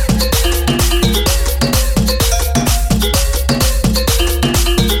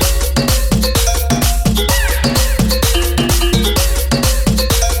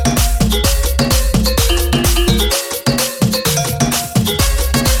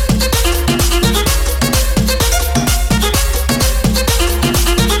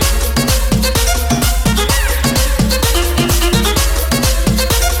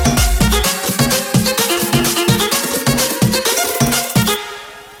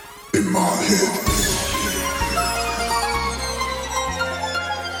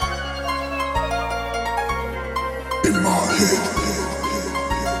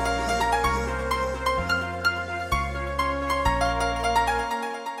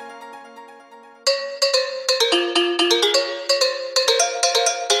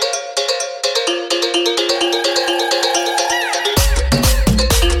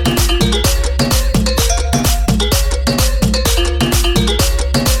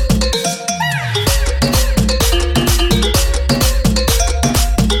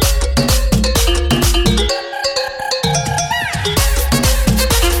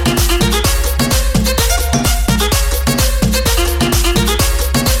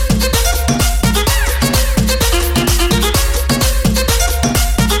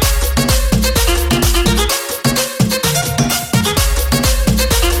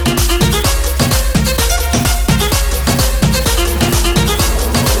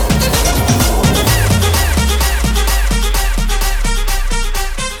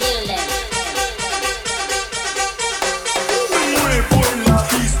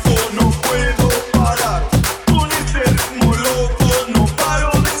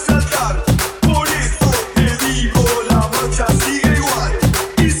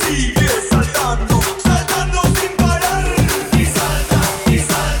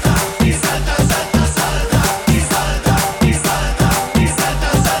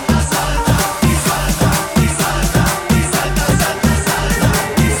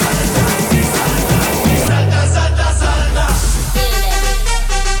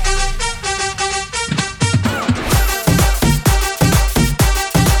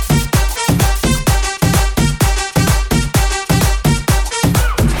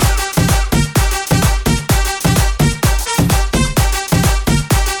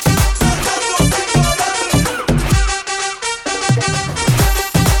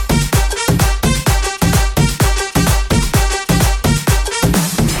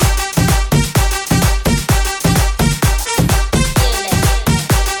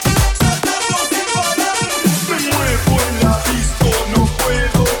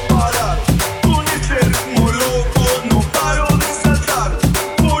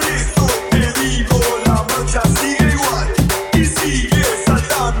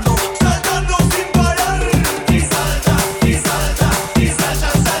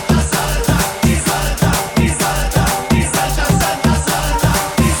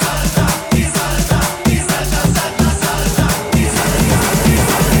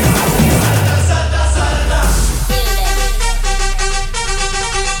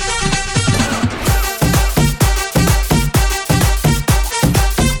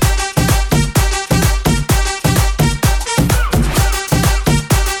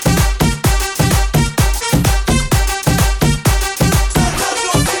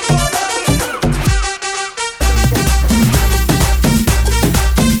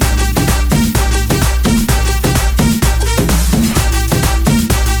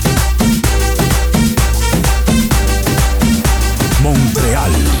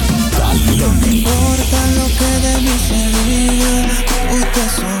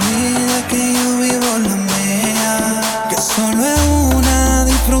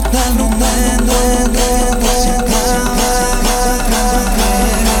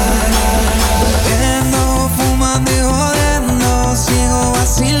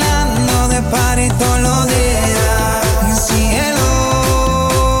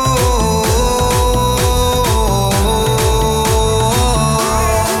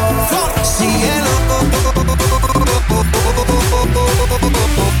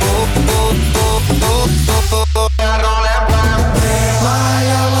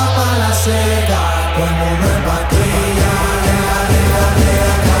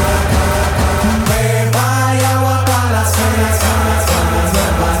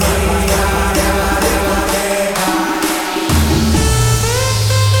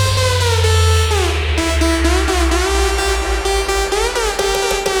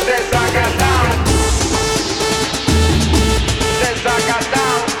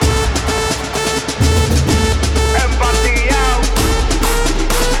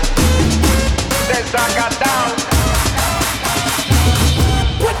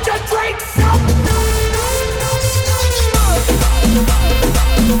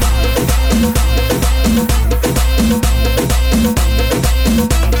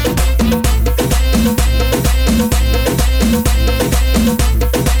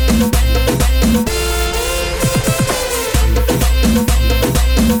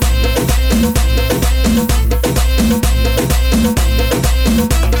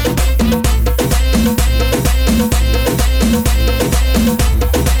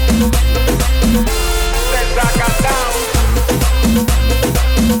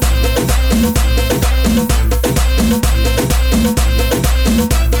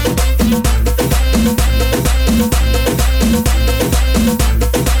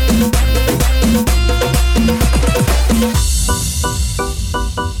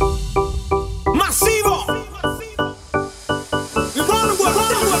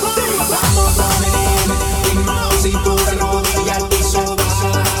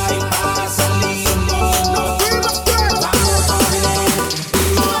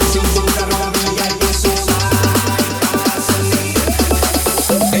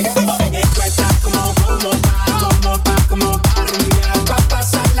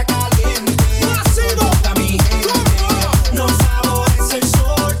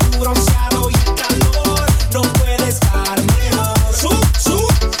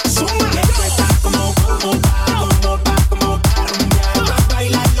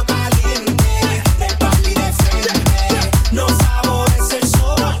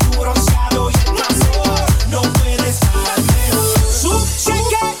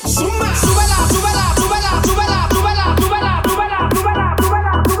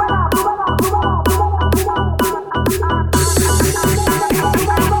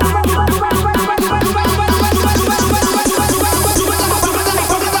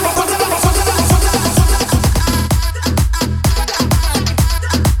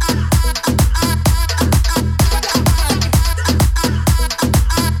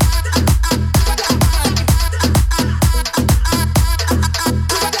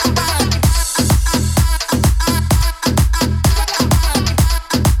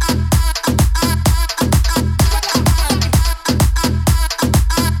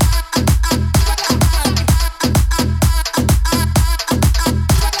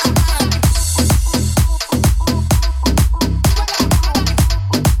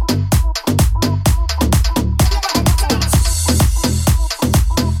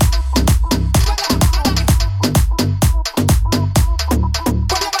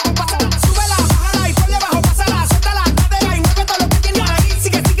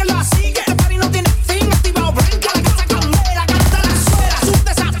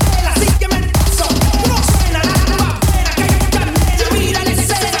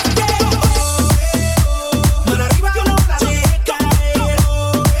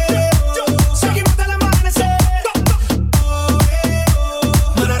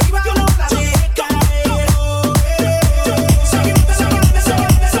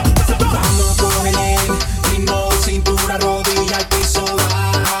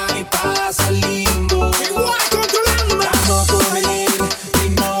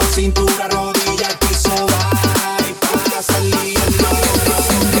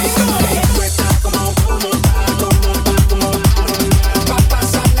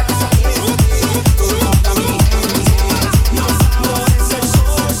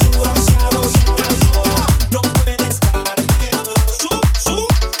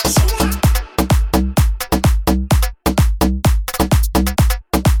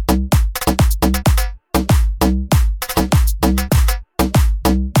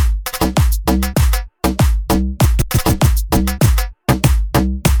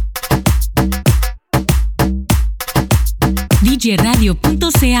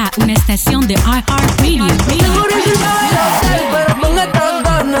 djradio.ca, una estación de iHeartRadio. Tengo reservado el hotel, pero con estas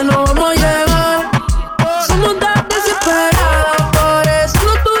ganas no vamos a llegar. Somos tan desesperados, por eso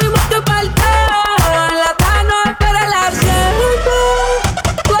no tuvimos que faltar. La tarde no espera el asiento.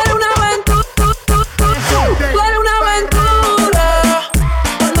 Tú eres una aventura, tú eres una aventura.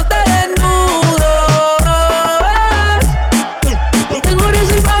 Cuando te desnudo, tengo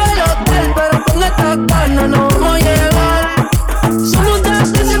reservado el hotel, pero con estas ganas no vamos a llegar. Somos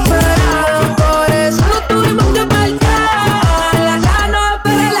tan desesperados, por eso no tuvimos que faltar. La gana no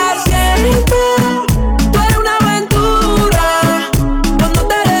espera el asiento. Tú eres una aventura cuando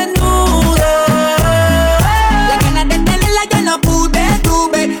te desnudo. La ganas de tenerla yo no pude,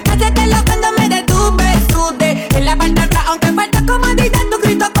 tuve que hacértelo cuando me detuve, sudé en la parte de atrás, aunque falta comodidad, tus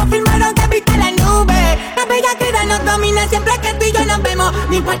gritos confirmaron que viste la nube. La bellaquera nos domina siempre que tú y yo nos vemos.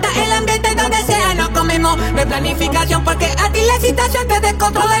 No importa el ambiente donde sea, nos comemos. No hay planificación porque a ti la situación te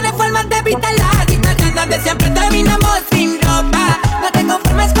descontrola. No hay formas de evitar la situación donde siempre terminamos sin ropa. No te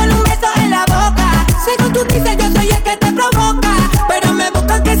conformes con un beso en la boca. Según tú dices yo soy el que te provoca, pero me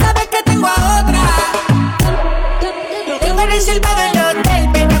buscas que sabes que tengo a otra. Tengo reservado el hotel,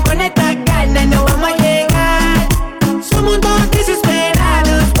 pero con esta ganas no vamos a llegar. Somos dos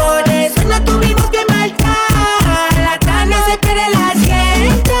desesperados, por eso no tuvimos que marchar. La tarde se espera el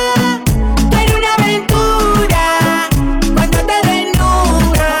asiento. Tú eres una aventura cuando te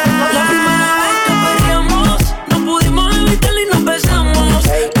desnudas. La primera vez que peleamos, no pudimos evitarlo y nos besamos.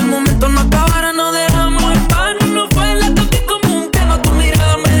 El momento no acabara, no dejamos el pan. Y no fue la toque común que no, tu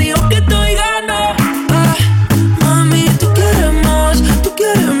mirada me dijo que estoy gano. Mami, tú quieres más, tú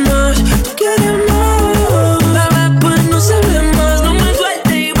quieres más, tú quieres más. Bebé, pues no se ve más, no me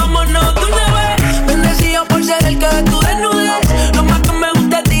sueltes y vámonos de una vez. Bendecido por ser el que de tu desnudez. Lo más que me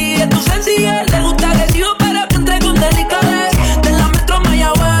gusta a ti es tu sencillez. Le gusta agresivo, pero que entre con delicadez. De la Metro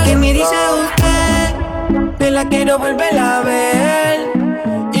Mayagüez. ¿Qué me dice usted? Me la quiero volver a ver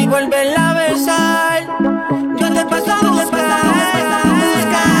y volverla a besar. Yo te paso a buscar.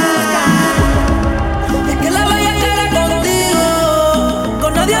 Es que la vaya cara contigo,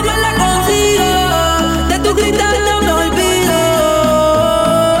 con nadie más la consigo. De tu gritar no me olvido.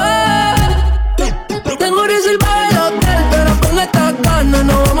 Tengo reservado el hotel, pero con estas ganas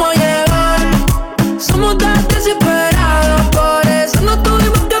no vamos a llegar. Somos tan desesperados, por eso no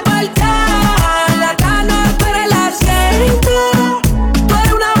tuvimos que faltar. La gana no espera el asiento. Tú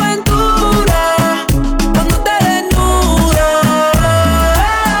eres una aventura cuando te desnudas.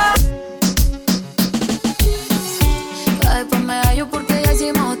 Después me hallo porque ya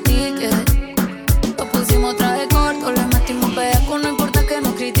hicimos ticket. Lo pusimos traje corto, le metimos pedazo, no importa que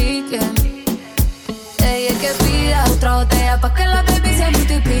nos critiquen. Ella es que pida otra botella pa' que las baby se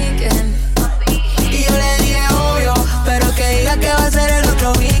multipliquen. Y yo le dije obvio, pero que diga que va a ser el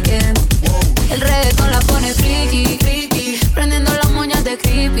otro weekend. El reggaetón la pone friki, friki, prendiendo las moñas de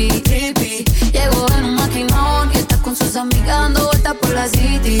creepy, creepy. Llegó en un maquinón y está con sus amigas dando vueltas por la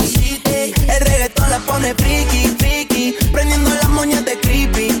city. El reggaetón la pone friki, friki, prendiendo las moñas de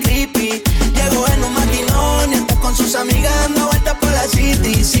creepy, creepy. Llegó en un maquinón y está con sus amigas dando vueltas por la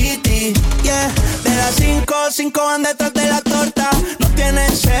city, city. Yeah, de las 5 van detrás de la torta. No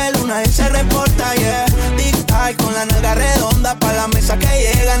tienen cel, nadie se reporta, yeah. Tic-tac con la nalga redonda, pa' la mesa que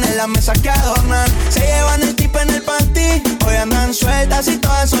llegan, en la mesa que adornan. Se llevan el tip en el panty, hoy andan sueltas y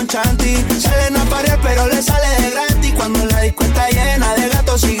todas son chanty. Salen a parear pero le sale de gratis, cuando la disco está llena de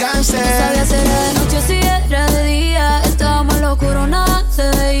gatos y ganses. No sabía si era de noche o si era de día. Estábamos en lo oscuro, nada se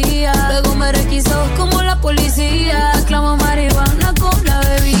veía. Luego me requisó como la policía. Clamo marihuana con la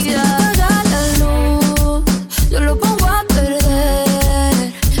bebida. Apaga la luz, yo lo pongo a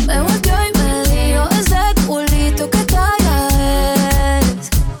perder. Me volteó y me dijo ese culito que talla es.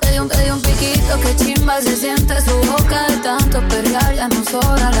 Pedí un piquito que chimba se siente su boca. De tanto perrear ya no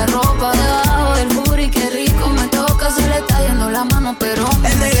sobra la ropa. Debajo del booty que rico me toca. Se le está yendo la mano pero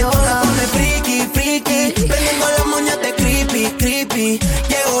el me reggaetón la choca. pone friki, friki, prendiendo las moñas de creepy, creepy.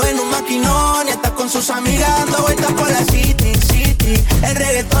 Llegó en un maquinón y está con sus amigas dando vueltas por la city, city. El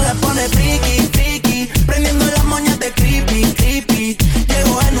reggaetón la pone friki, friki, prendiendo las moñas de creepy, creepy.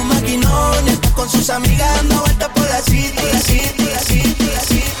 Llegó en un maquinón y está con sus amigas dando vueltas por la city, city, city,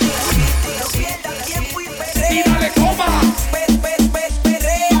 city. Y dale coma.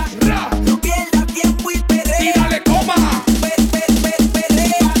 No pierdas tiempo y perrea. Y dale coma. No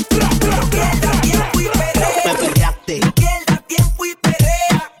pierdas tiempo y perrea. Me perreaste. No pierdas tiempo y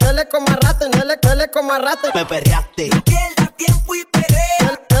perrea. Dale como a rato, dale como a rato. Me perreaste. No pierdas tiempo y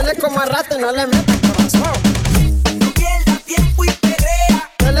perrea. Dale como a rato, no le metas corazón. No pierdas tiempo y perrea.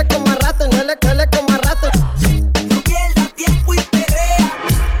 Dale como a rato, dale como a rato. No pierdas tiempo y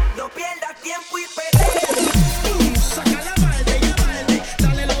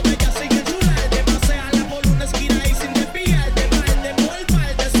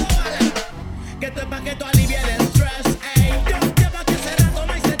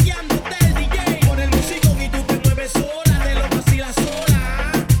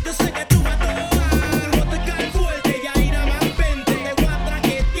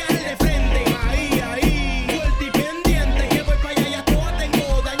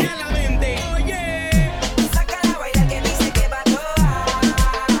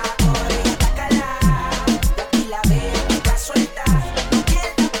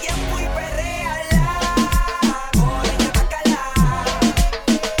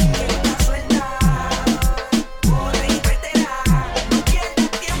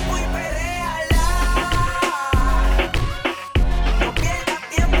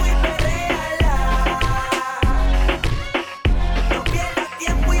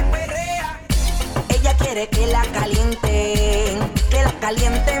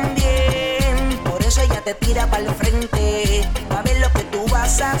calienten bien. Por eso ella te tira para el frente, pa' ver lo que tú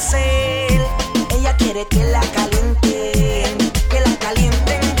vas a hacer. Ella quiere que la calienten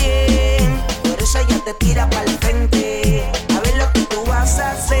bien. Por eso ella te tira para el frente, a ver lo que tú vas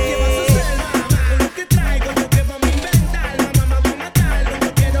a hacer.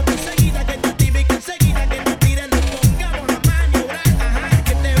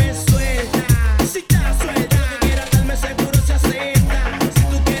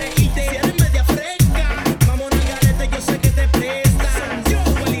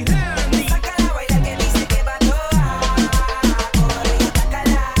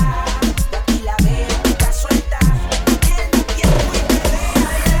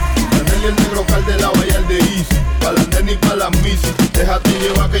 Déjate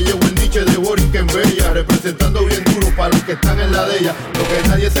llevar que llegó el niche de Boris en Bella, representando bien duro para los que están en la de ella. Lo que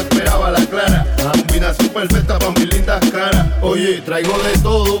nadie se esperaba, la clara. Combinación perfecta para mis lindas caras. Oye, traigo de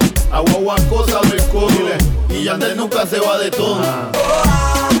todo, agua, cosas, alcohol. Y Yandel nunca se va de todo.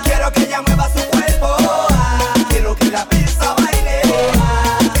 Quiero que ella mueva su cuerpo. Quiero que la pista baile.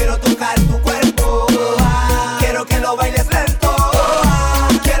 Quiero tocar tu cuerpo. Quiero que lo bailes lento.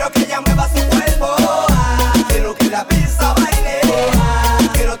 Quiero que ella mueva su cuerpo. Quiero que la pista baile.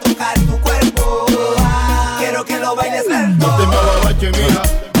 Quiero tocar tu cuerpo. Quiero que lo bailes lento. No te me ababache, mija.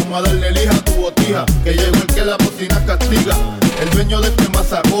 Vamos a darle lija a tu botija. Que llegó el que la bocina castiga. El dueño de este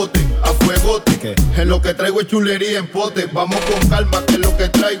mazacote, a fuegote. En lo que traigo es chulería en pote. Vamos con calma, que lo que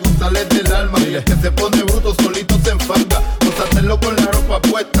traigo sale del alma. Que se pone bruto, solito se enfanga. Gózatelo con la ropa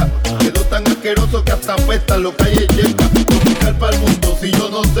puesta. Quedó tan asqueroso que hasta apesta. Lo que hay es yeca. Tropical para el mundo. Si yo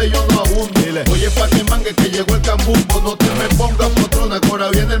no sé, yo no abundo. Oye, pa' que mangue que llegó el cambumbo. No te me pongas potrona, que ahora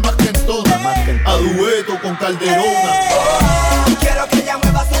viene el más que en todas. A dueto con Calderona. Quiero que ella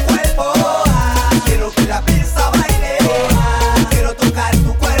mueva su cuerpo. Quiero que la pista baile. Quiero tocar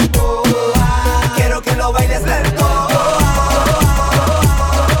tu cuerpo. Quiero que lo bailes lento.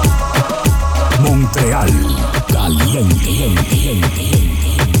 Montreal, caliente.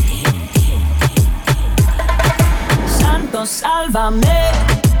 Santo, sálvame,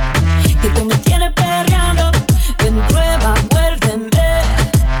 que tú me tienes perreando. Ven, prueba, muérdeme,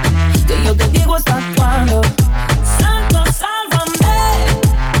 que yo te digo hasta cuándo. Santo, sálvame,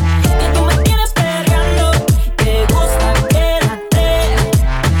 que tú me tienes perreando. Te gusta, quédate,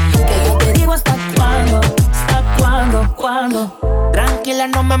 que yo te digo hasta cuándo. Tranquila,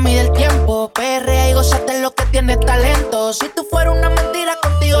 no me mide el tiempo. Perrea y gózate lo que tienes talento. Si tú fueras una mentira,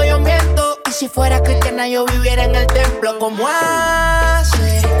 contigo yo miento. Y si fuera cristiana, yo viviera en el templo. Como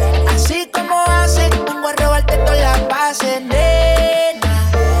hace, así como hace. Vengo a robarte todas las bases, nena.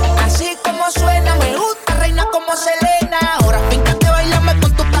 Así como suena, me gusta, reina como Selena. Ahora fíjate, bailame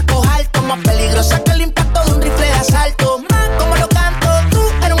con tus tacos altos. Más peligrosa que el impacto de un rifle de asalto. Más como lo canto, tú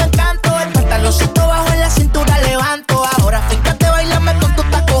eres un encanto. El pantaloncito bajo en la cintura levanto. Ahora fíjate, bailame con tus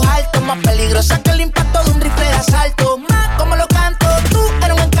tacos altos. Más peligrosa que el impacto de un rifle de asalto. Más como lo canto, tú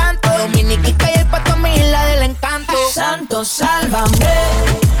eres un encanto. Dominiquita y el pato a mi isla del encanto. Santo, sálvame,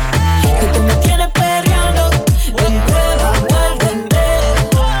 que tú me tienes perreando. Ven, prueba, muérdeme,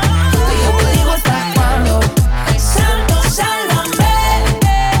 que yo te digo hasta cuándo. Santo, sálvame,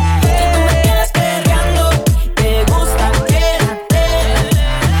 que tú me tienes perreando. Te gusta, quédate,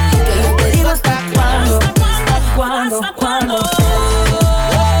 que yo te digo hasta cuándo. Hasta cuándo.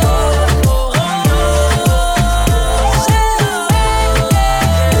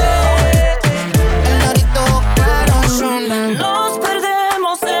 Nos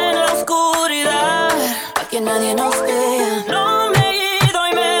perdemos en la oscuridad, pa' que nadie nos vea. No me he ido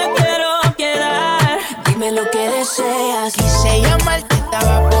y me quiero quedar. Dime lo que deseas. Quise llamarte,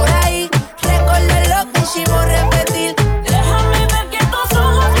 estaba por ahí. Recordar lo que hicimos, repetir. Déjame ver que tus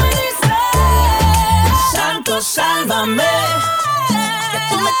ojos me dicen. Santo, sálvame, que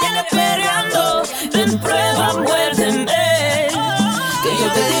tú me tienes perreando. Ven, prueba, muérdeme, que yo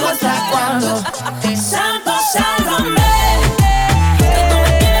te digo hasta cuándo. Santo, sálvame, que tú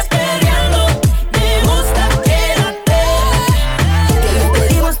me tienes perreando. Me gusta, quédate, que yo te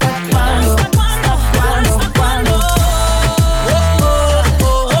digo hasta cuándo. Cuándo.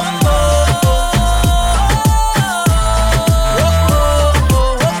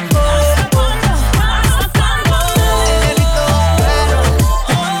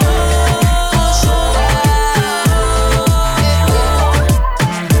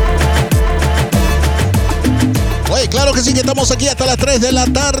 Claro que sí, que estamos aquí hasta las 3 de la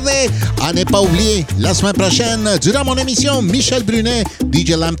tarde. À ne pas oublier, la semaine prochaine, durant mon émission, Michel Brunet,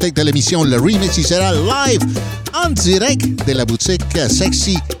 DJ Lamtech de l'émission Le Remix, il sera live en direct de la boutique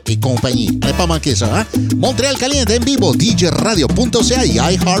Sexy et compagnie. Ne pas manquer ça, hein? Montréal Caliente en vivo, DJRadio.ca y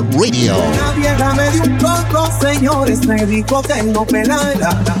iHeartRadio. Una vieja me dio un coco, señores, me dijo que no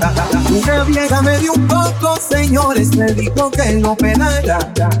pelara. Una vieja me dio un coco, señores, me dijo que no pelara.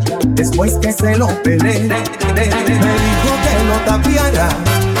 Después que se lo pelé, me dijo que lo tapiara.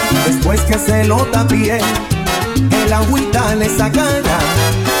 Después que se lo tapié, el agüita le sacara.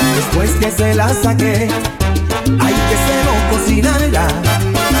 Después que se la saqué, hay que se lo cocinara.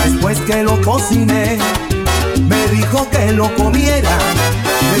 Después que lo cociné, me dijo que lo comiera.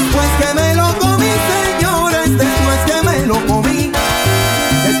 Después que me lo comí, señores, después que me lo comí.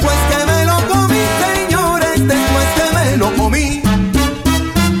 Después que me lo comí, señores, después que me lo comí.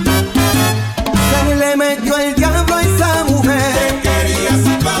 Se le metió el diablo a esa mujer. ¿Qué quería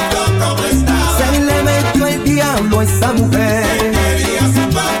su pato? ¿Cómo estaba? Se le metió el diablo a esa mujer. ¿Qué quería su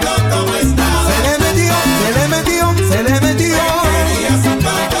pato? ¿Cómo estaba? Se le metió, se le metió, se le metió. ¿Qué quería su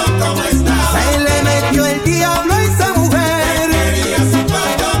pato? ¿Cómo estaba? Se le metió el diablo a esa mujer. ¿Qué quería su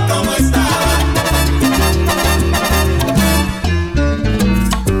pato? ¿Cómo estaba?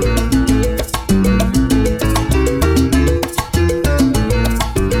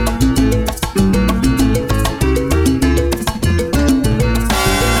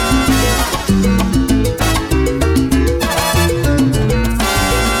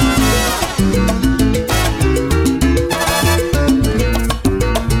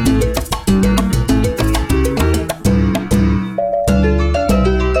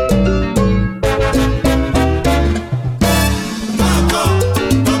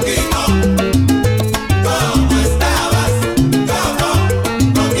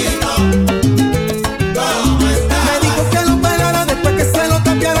 Me dijo que lo pelara después que se lo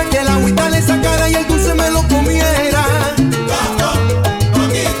tapiara, que el agüita le sacara y el dulce me lo comiera.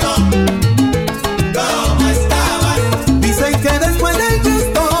 ¿Cómo estabas? Dicen que después del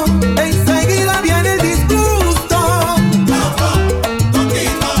gusto, enseguida viene el disgusto.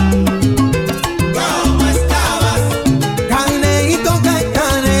 ¿Cómo estabas? Caneíto, que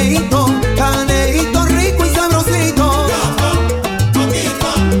caneíto, caneíto rico y sabrosito.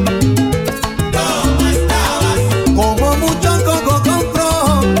 ¿Cómo estabas? Como mucho coco compró,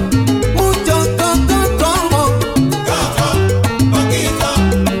 mucho coco como.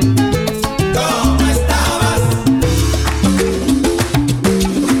 ¿Cómo estabas?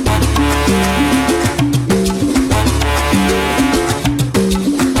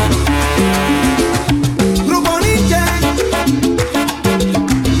 Grupo Nietzsche.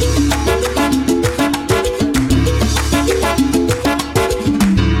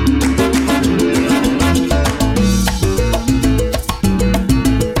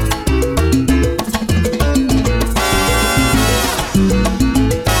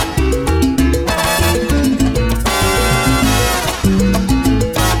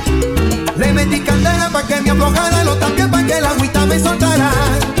 Le metí candela pa' que me aflojara, lo tapié pa' que el agüita me soltara.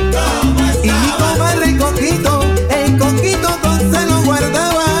 Y mi comadre el coquito con se lo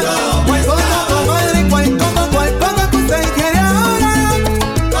guardaba. ¿Cuál coco, comadre? ¿Cuál coco que usted quiere ahora?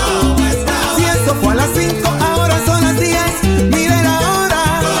 Si eso fue a las 5, ahora son las 10. Miren ahora.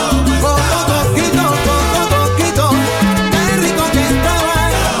 Coquito, qué rico que estaba.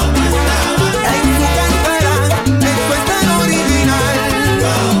 En su cartera, esto es tan original.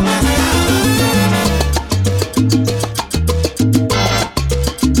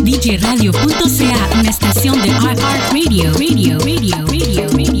 DJRadio.ca, una estación de iHeartRadio. Radio.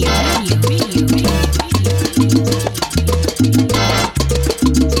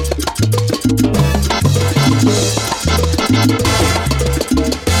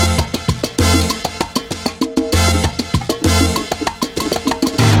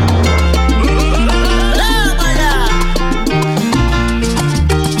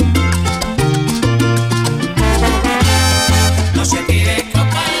 No se tire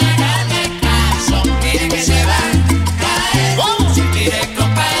copa, haga caso, mire que se va a caer. Se tire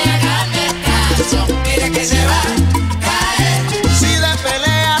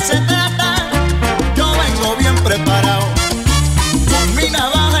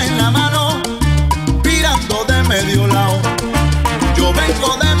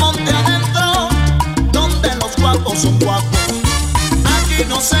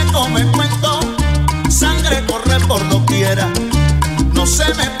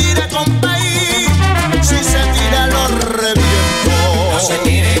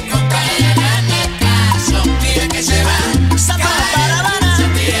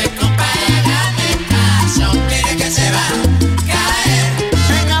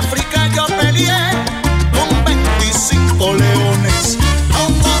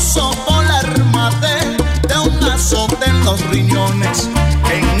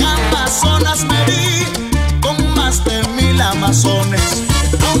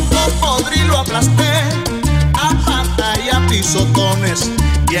pisotones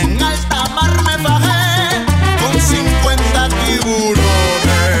y en alta mar me bajé con 50 tiburones.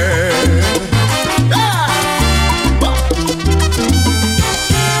 ¡Ah!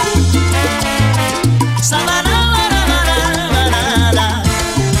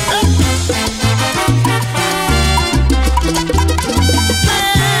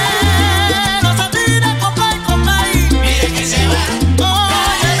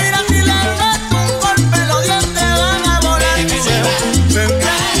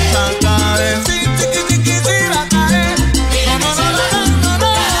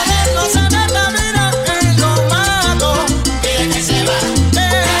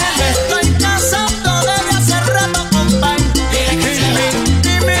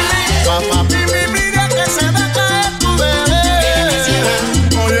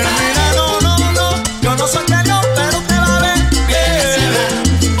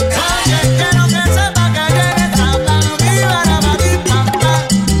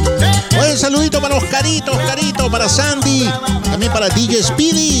 Oscarito, para Sandy, también para DJ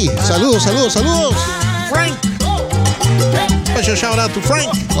Speedy. Saludos. Frank. Special shout out to Frank.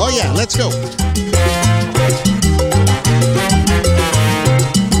 Oh yeah, let's go.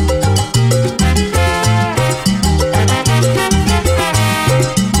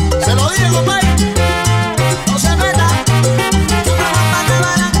 Se lo digo, compadre. No se meta.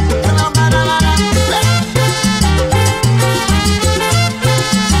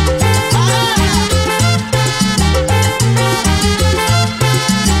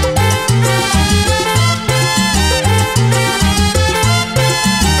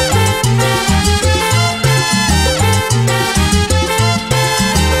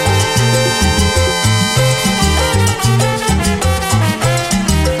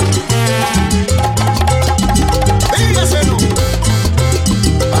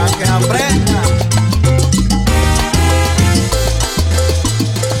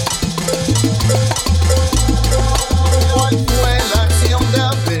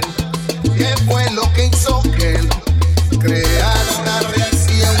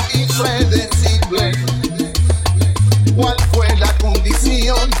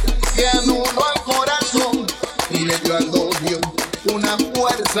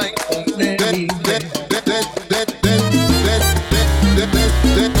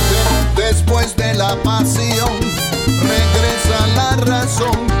 Después de la pasión regresa la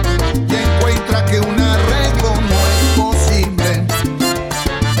razón y encuentra que un arreglo no es posible.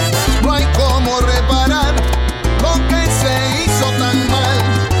 No hay cómo reparar lo que se hizo tan mal,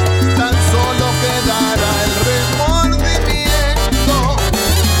 tan solo quedará el remordimiento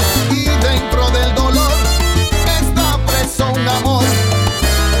y dentro del dolor está preso un amor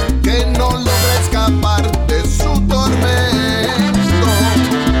que no logra escapar de su tormento.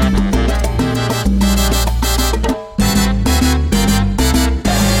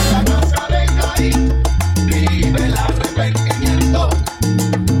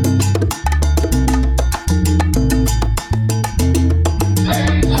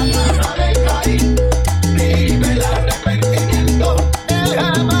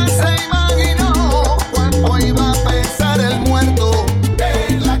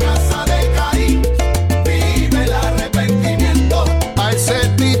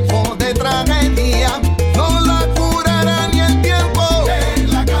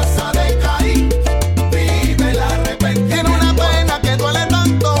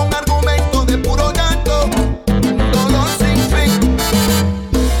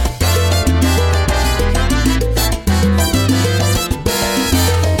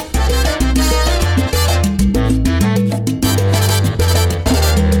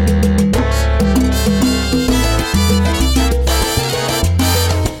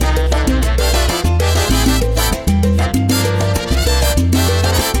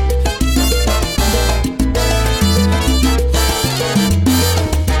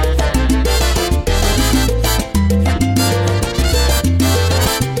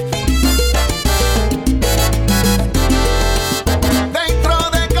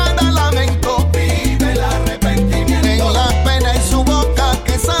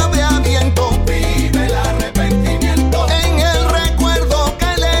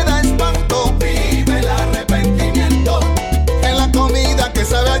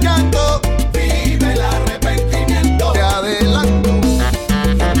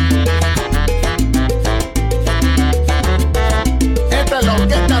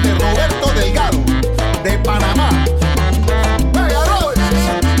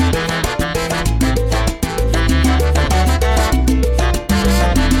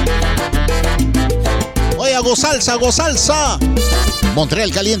 Salsa.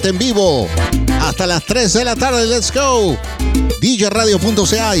 Montreal Caliente en vivo. Hasta las 3 de la tarde. Let's go.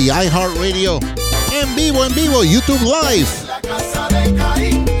 DJRadio.ca y iHeartRadio. En vivo, YouTube Live. La casa de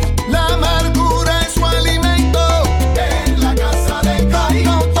Caín, la amargura es su alimento. En la casa de Caín,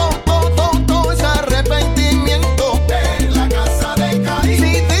 todo es arrepentimiento. En la casa de Caín,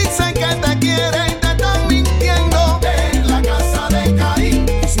 si dicen que te quieren, te están mintiendo. En la casa de Caín,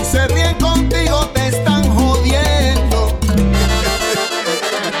 si se ríen contigo, te están jodiendo.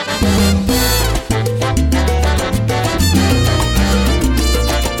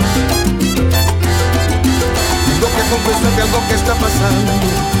 Confesarte algo que está pasando.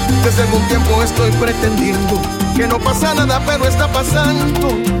 Desde algún tiempo estoy pretendiendo que no pasa nada, pero está pasando.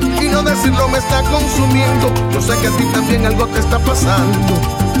 Y no decirlo me está consumiendo. Yo sé que a ti también algo te está pasando,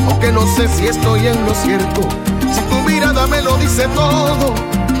 aunque no sé si estoy en lo cierto. Si tu mirada me lo dice todo,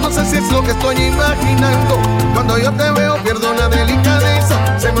 no sé si es lo que estoy imaginando. Cuando yo te veo pierdo la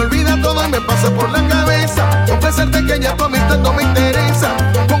delicadeza, se me olvida todo y me pasa por la cabeza. Confesarte que ya tu amistad no me interesa.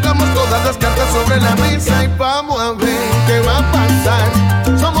 Pongamos todas las cartas sobre la mesa y vamos a ver qué va a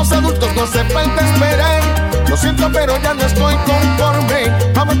pasar. Somos adultos, no hace falta esperar. Lo siento, pero ya no estoy conforme.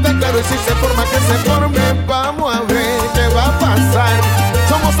 Vamos a estar claro y si se forma, que se forme. Vamos a ver qué va a pasar.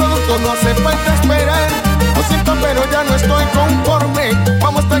 Somos adultos, no hace falta esperar. Lo siento, pero ya no estoy conforme.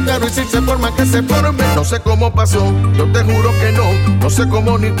 Vamos a estar claro y si se forma, que se forme. No sé cómo pasó, yo te juro que no. No sé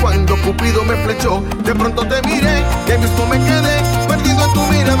cómo ni cuándo Cupido me flechó. De pronto te miré, que mismo me quedé perdido en tu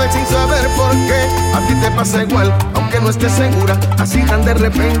mirada y sin saber por qué. A ti te pasa igual, aunque no estés segura. Así tan de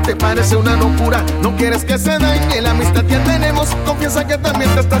repente parece una locura. No quieres que se dañe la amistad que tenemos. Confiesa que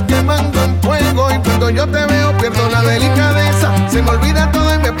también te estás quemando en fuego. Y cuando yo te veo pierdo la delicadeza. Se me olvida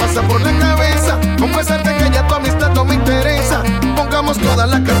todo y me pasa por la cabeza. Confesarte que ya tu amistad no me interesa. Pongamos todas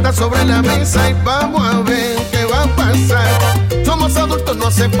las cartas sobre la mesa y vamos a ver qué va a pasar. Somos adultos, no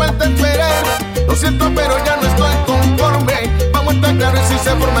hace falta esperar. Lo siento, pero ya no estoy conforme. Vamos a estar claros y si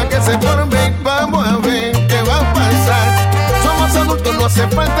se forma, que se forme. Vamos a ver qué va a pasar. Somos adultos, no hace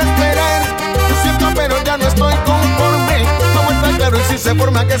falta esperar. Lo siento, pero ya no estoy conforme. Vamos a estar claros y si se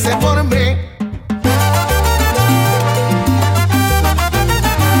forma, que se forme.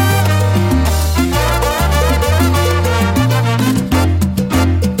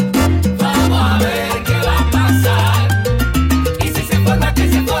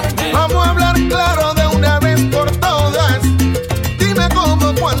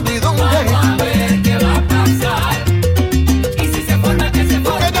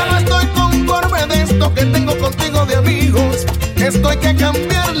 Que tengo contigo de amigos, esto hay que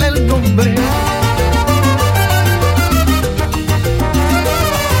cambiarle el nombre.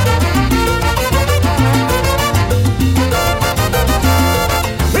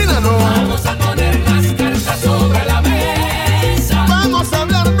 Míralo. Vamos a poner las cartas sobre la mesa. Vamos a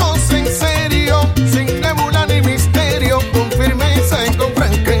hablarnos en serio, sin nebula ni misterio, con firmeza y con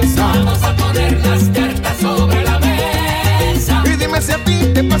franqueza. Vamos a poner las cartas sobre la mesa. Y dime si a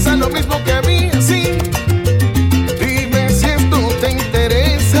ti te pasa lo mismo que a mí, sí.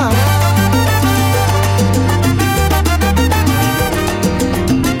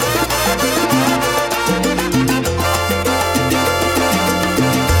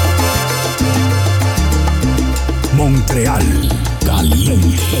 Montreal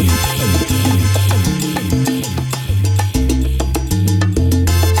Caliente.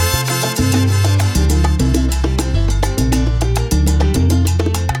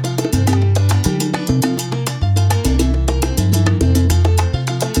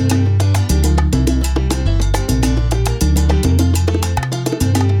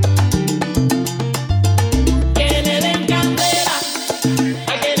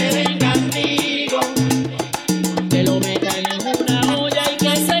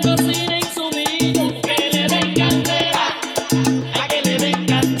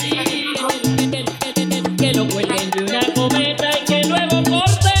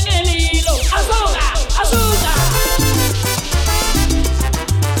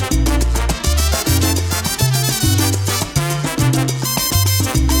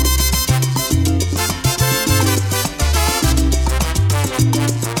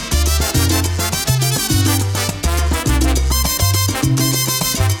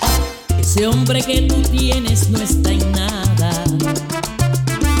 Ese hombre que tú tienes no está en nada.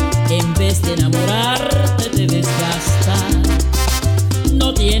 En vez de enamorarte te desgasta.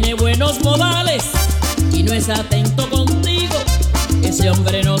 No tiene buenos modales y no es atento contigo. Ese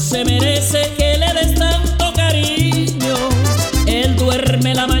hombre no se merece que le des tanto cariño. Él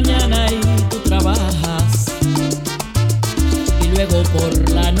duerme la mañana y tú trabajas, y luego por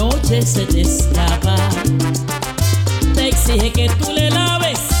la noche se te escapa. Te exige que tú le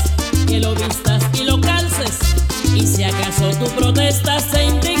laves, que lo vistas y lo calces. Y si acaso tú protestas, se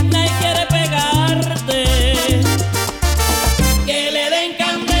indigna y quiere pegarte. Que le den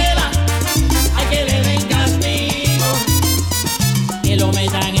candela, ay, que le den castigo. Que lo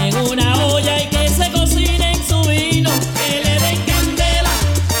metan en una olla y que se cocine en su vino. Que le den candela,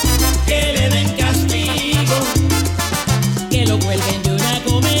 que le den castigo. Que lo cuelguen de una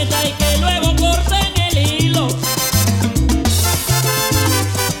cometa y que luego corten el hilo.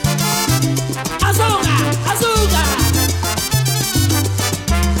 ¡Azúcar! ¡Azúcar!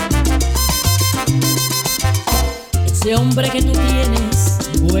 Ese hombre que tú tienes,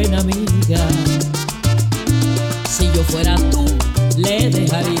 buena amiga, si yo fuera tú, le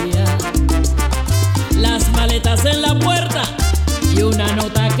dejaría las maletas en la puerta y una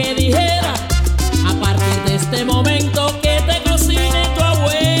nota que dijera: a partir de este momento que te cocine tu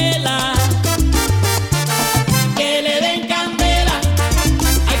abuela. Que le den candela,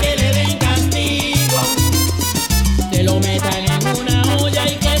 a que le den castigo. Que lo metan en una olla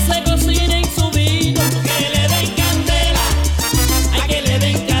y que se cocine en su vino. Que le den candela, a que le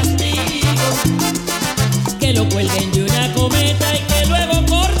den castigo. Que lo cuelguen de una cometa y que luego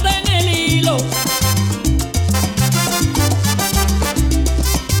corten el hilo.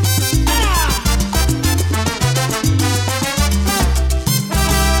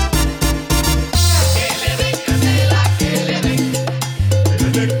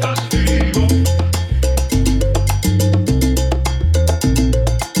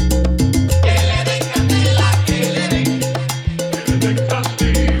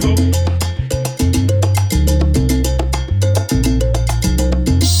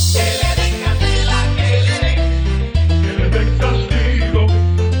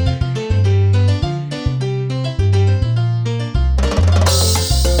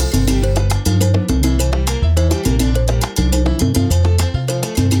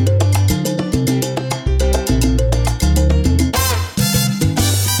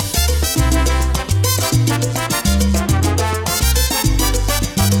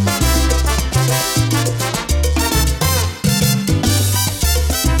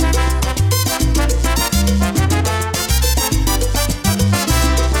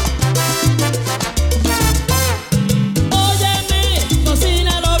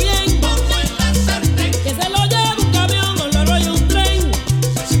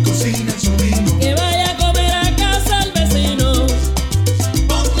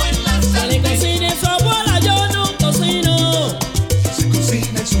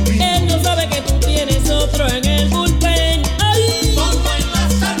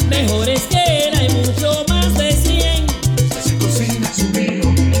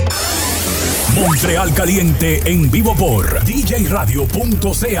 Montreal Caliente en vivo por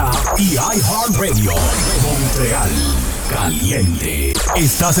djradio.ca y iHeartRadio. Montreal Caliente.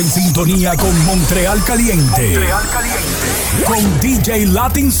 Estás en sintonía con Montreal Caliente. Montreal Caliente. Con DJ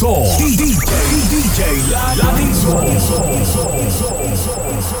Latin Soul. DJ Latin Soul.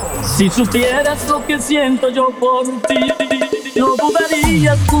 Si supieras lo que siento yo por ti, no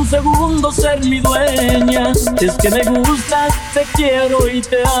dudarías un segundo ser mi dueña. Es que me gustas, te quiero y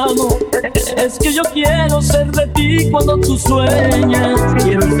te amo. Es que yo quiero ser de ti cuando tú sueñas.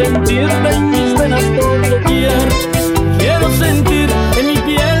 Quiero sentirte en mis venas por doquier. Quiero sentir en mi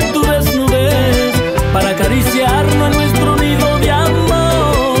piel tu desnudez para acariciarnos en nuestro nido de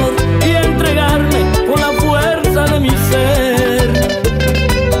amor y entregarme con la fuerza de mi ser.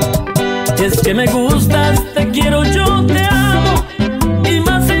 Es que me gustas, te quiero, yo te amo y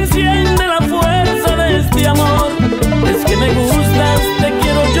más se enciende la fuerza de este amor. Es que me gustas, te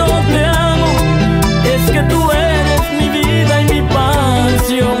quiero, yo te amo. Es que tú eres mi vida y mi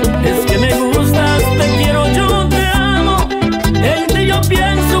pasión. Es que me gustas, te quiero, yo te amo. En ti yo pienso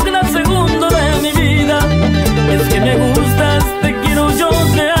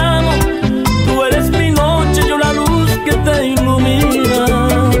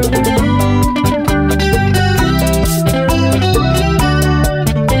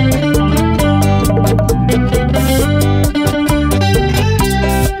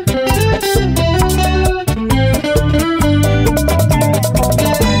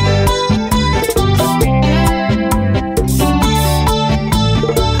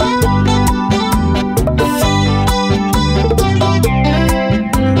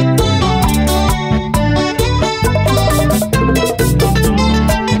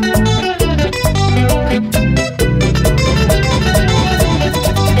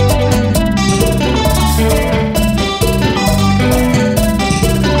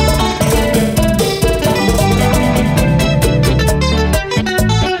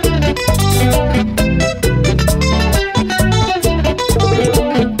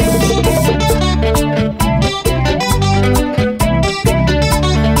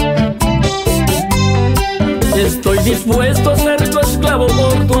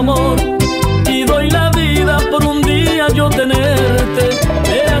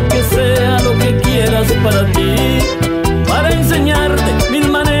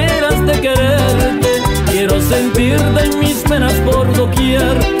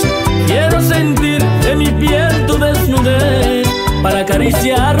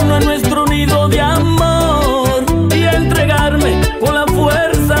iniciarnos en nuestro nido de amor y entregarme con la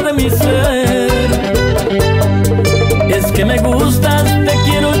fuerza de mi ser. Es que me gustas, te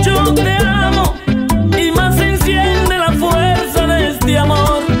quiero, yo te amo, y más se enciende la fuerza de este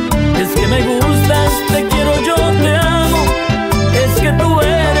amor. Es que me gustas, te quiero, yo te amo, es que tú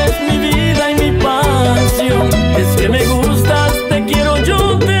eres mi vida y mi pasión. Es que me gustas, te quiero,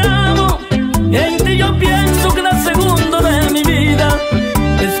 yo te amo, en ti yo pienso cada segundo de mi vida.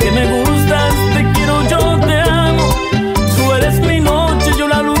 Es que me gustas, te quiero, yo te amo, tú eres mi noche, yo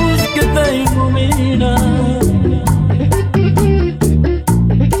la luz que te ilumina.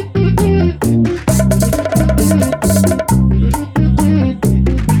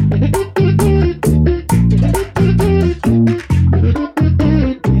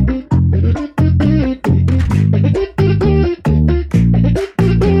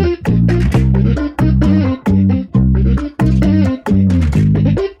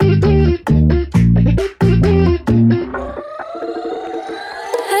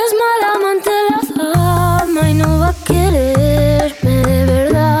 Es mala amante la fama y no va a quererme de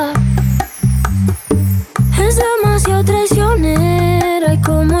verdad. Es demasiado traicionera y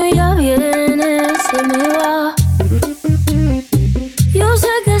como ella viene se me va. Yo sé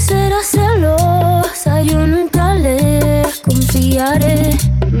que será celosa, yo nunca le confiaré.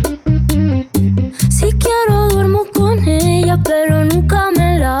 Si quiero duermo con ella, pero nunca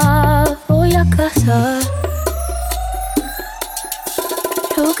me la voy a casar.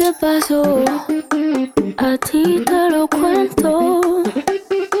 Lo que pasó, a ti te lo cuento.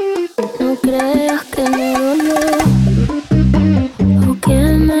 No creas que me dolió o que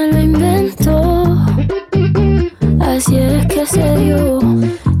me lo inventó. Así es que se dio.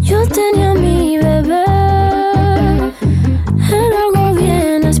 Yo tenía a mi bebé, era algo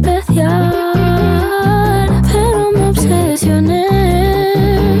bien especial, pero me obsesioné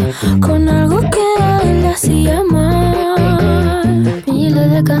con algo que a él le hacía mal.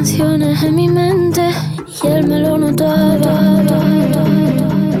 Miles de canciones en mi mente y él me lo notaba.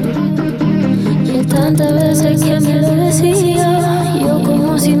 Y él tantas veces que me lo decía, yo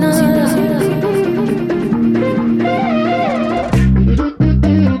como si nada.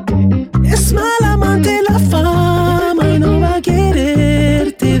 Es mala amante la fama y no va a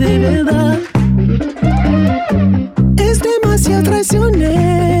quererte de verdad. Es demasiado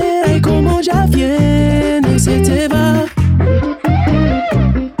traicionera y como ya viene se te va.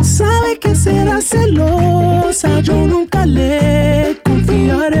 Sabe que será celosa, yo nunca le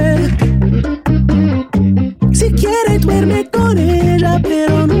confiaré. Si quiere duerme con ella,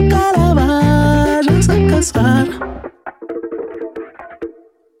 pero nunca la vayas a casar.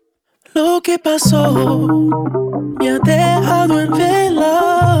 Lo que pasó me ha dejado en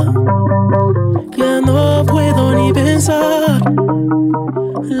vela. Ya no puedo ni pensar.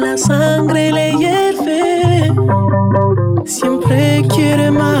 La sangre le hierve. Siempre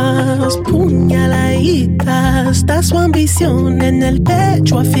quiere más. Puñaladita. Está su ambición en el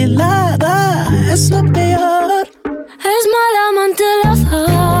pecho afilada. Es lo peor. Es mala amante la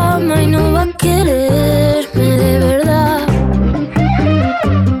fama y no va a quererme de verdad.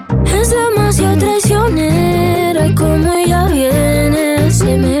 Es demasiado traicionera y como ella viene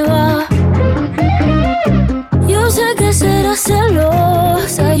se me va. Yo sé que será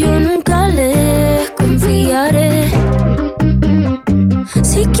celosa, yo nunca le confiaré.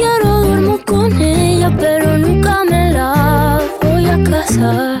 Si quiero duermo con ella, pero nunca me la voy a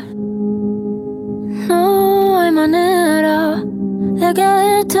casar. No hay manera de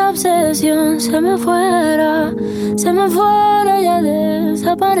que esta obsesión se me fuera y ya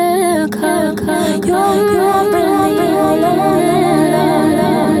desaparezca. Yo no aprendí la manera.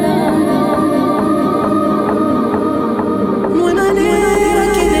 No hay manera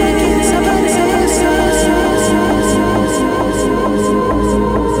que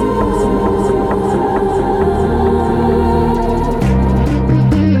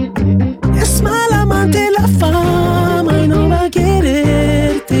es mala amante la fama y no va a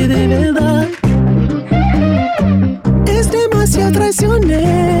quererte de verdad. Es demasiado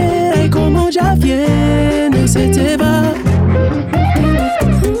traicionera y como ya viene se te va.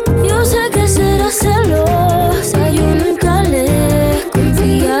 Yo sé que será celosa, yo nunca le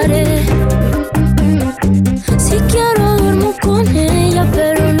confiaré. Si quiero duermo con ella,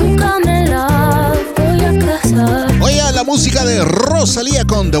 pero nunca me la voy a casar. Oye, la música de Rosalía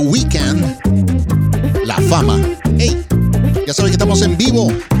con The Weeknd, La Fama. Hey, ya saben que estamos en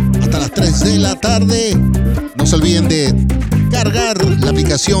vivo hasta las 3 de la tarde. No se olviden de cargar la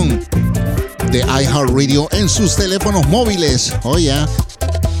aplicación de iHeartRadio en sus teléfonos móviles. Oye,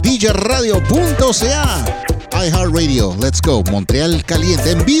 DJRadio.ca, iHeartRadio. Let's go. Montreal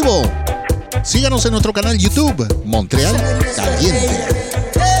Caliente en vivo. Síganos en nuestro canal YouTube, Montreal Caliente.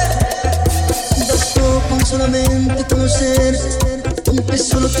 Bastó con solamente conocer, aunque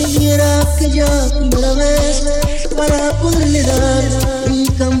solo tuviera aquella primera vez, para poderle dar un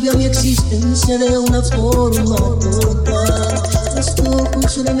cambio a mi existencia de una forma total. Bastó con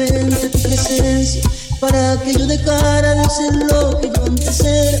solamente tu presencia para que yo dejara de ser lo que yo antes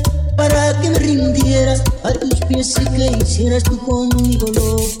era, para que me rindiera a tus pies y que hicieras tú conmigo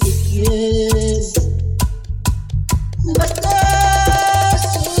lo que quieres. Bastó,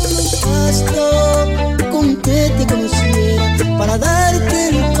 solo bastó con que te conociera para darte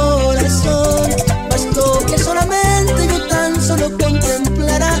el corazón. Bastó que solamente yo tan solo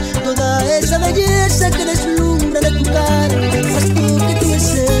contemplara toda esa belleza que deslumbra de tu cara. Bastó que tu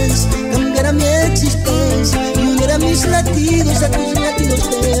esencia cambiara mi existencia y uniera mis latidos a tus latidos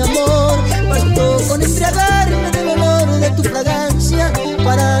de amor. Bastó con embriagarme del olor de tu fragancia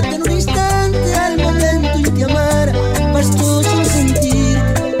para que en un instante al momento en que amara. Bastó solo sentir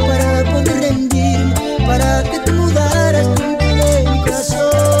para poder rendirme, para que tú mudaras dentro de mi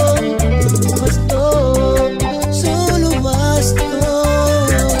corazón. Bastó, solo bastó.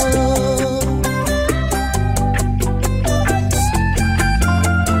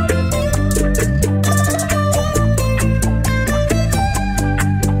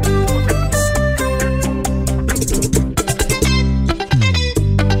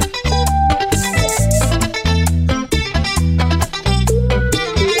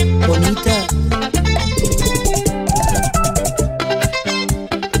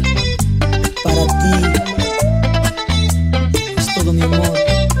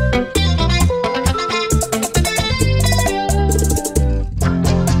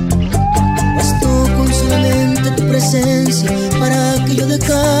 Para que yo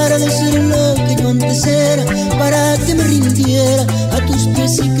dejara de ser lo que yo antes era, para que me rindiera a tus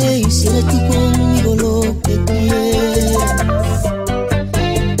pies y que hicieras tú conmigo lo que quieras.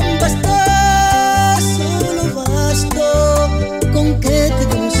 Bastó, solo bastó con que te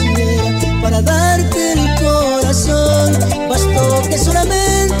conociera para darte el corazón. Bastó que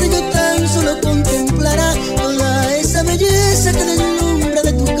solamente yo tan solo contemplara toda esa belleza que deslumbra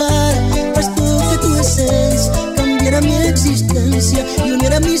de tu cara. Bastó que tu esencia cambiara mi existencia y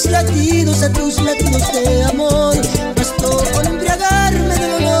uniera mis latidos a tus latidos de amor. Bastó con embriagarme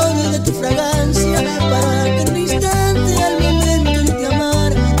del olor de tu fragancia para que en un instante al momento en que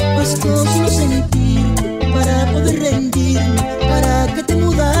amar. Bastó solo sentir para poder rendirme, para que te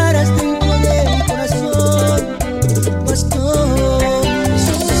mudaras dentro de mi corazón. Bastó,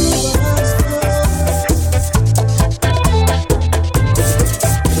 solo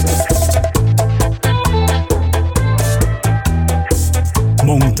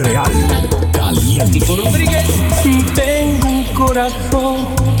Montreal Caliente. Tengo un corazón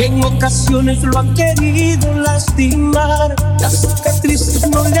que en ocasiones lo han querido lastimar. Las cicatrices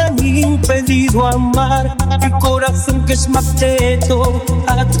no le han impedido amar. Mi corazón que es magneto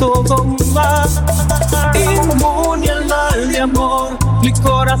a todo más, inmune al mal de amor. Mi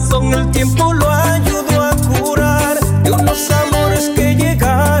corazón el tiempo lo ayudó a curar de unos amores que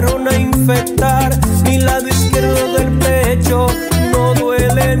llegaron a infectar. Mi lado izquierdo del pecho no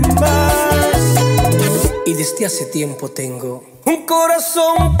duelen más. Y desde hace tiempo tengo un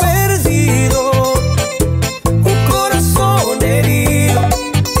corazón perdido, un corazón herido,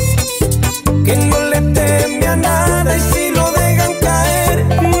 que no le teme a nada y si lo dejan caer,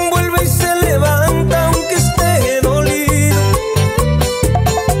 vuelve y se levanta aunque esté dolido.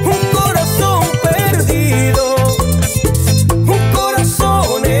 Un corazón perdido, un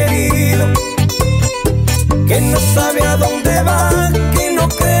corazón herido, que no sabe a dónde va, que no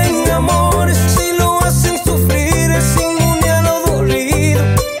cree en amores, si lo hacen sufrir es inmune a lo dolido.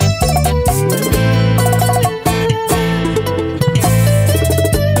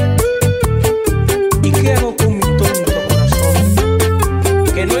 ¿Y qué hago con mi tonto corazón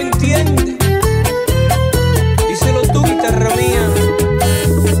que no entiende? Díselo tú, guitarra mía.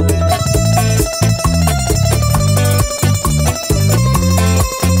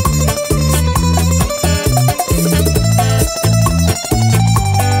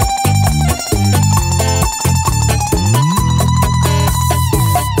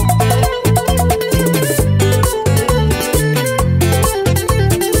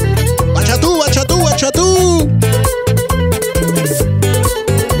 Bachatú.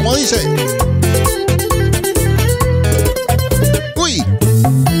 ¿Cómo dice? Uy.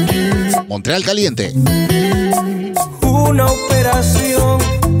 Montreal Caliente. Una operación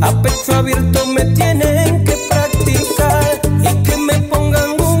a pecho abierto me tienen que practicar y que me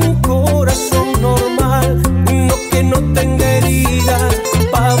pongan un corazón normal.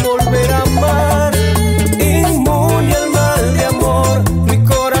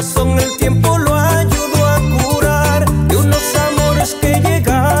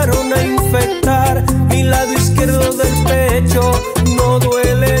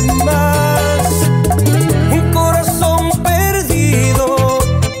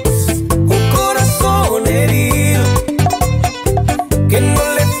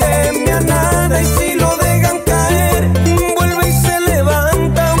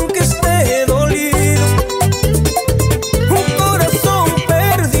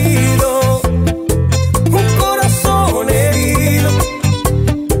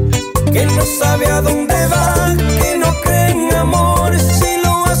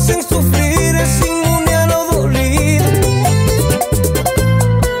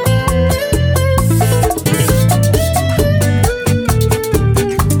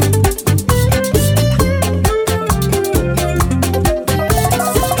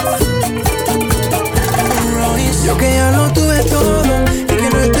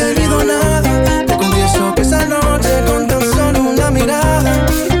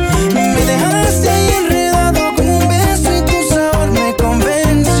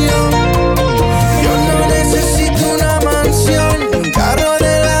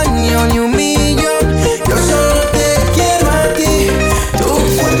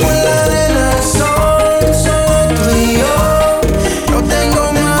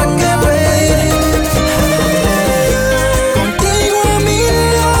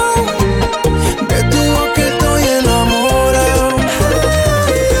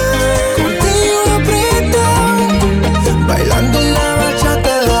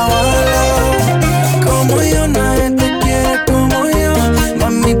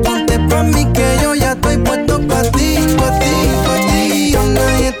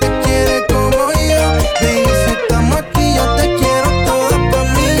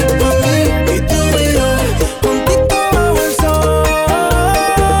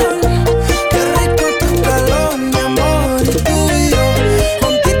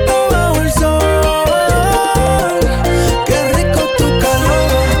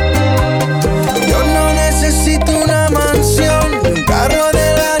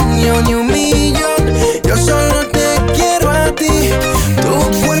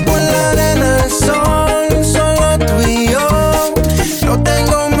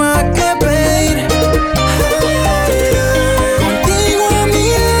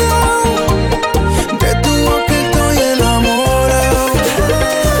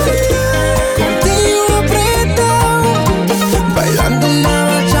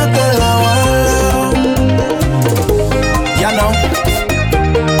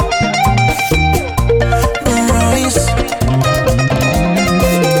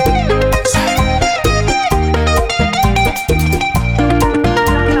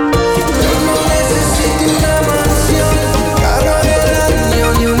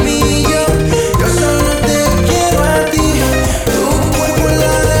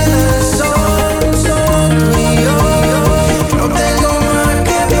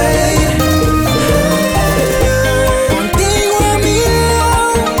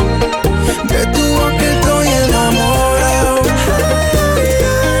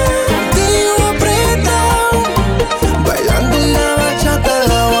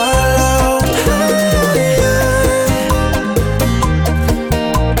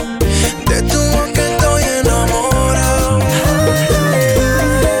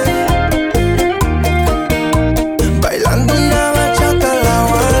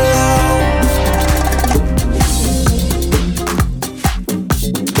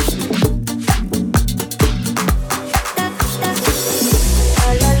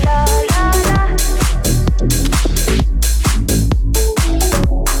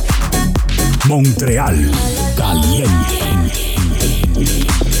 Montreal Caliente.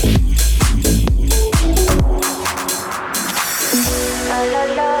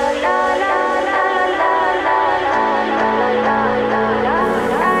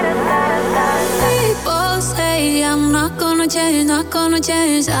 People say I'm not gonna change, not gonna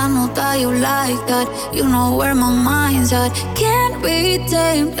change. I know that you like that. You know where my mind's at. Can't be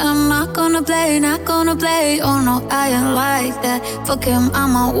tamed. I'm not gonna play, not gonna play. Oh no, I ain't like that. Fuck him,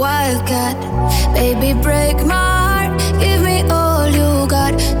 I'm a wildcat. Baby, break my heart. Give me all you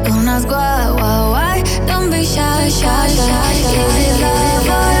got. Don't ask why. Don't be shy, shy, shy. Is it love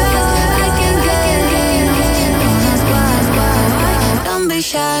or lust? I can get enough. Don't ask why. Don't be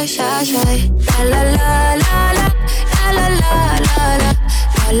shy, shy, shy. La la la la la la la la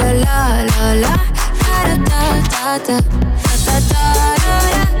la la la la la da da da da da da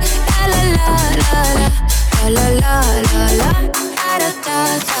la la la la la la la da da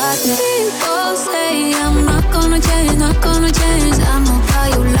da. People say I'm not gonna change, not gonna change. I know how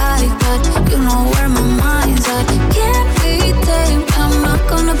you like that. You know where my mind's at. Can't be tamed. I'm not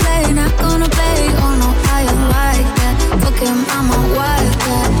gonna play, not gonna play. Oh no, I ain't like that. Fuck him, I'm a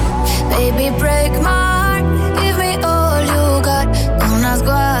wildcat. Baby, break my heart. Give me all you got. Don't ask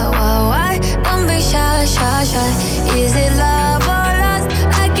why. Don't be shy, shy, shy. Is it love or lust?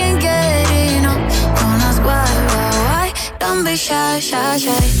 I can't get enough. Don't ask why. Don't be shy, shy,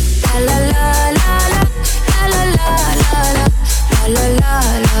 shy. La la la la la la la la la la la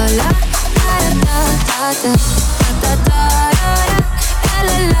la la da da da da da da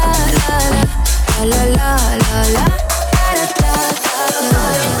la la la la la la la la.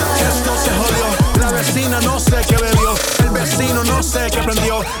 Esto se jodió, la vecina no sé qué bebió, el vecino no sé qué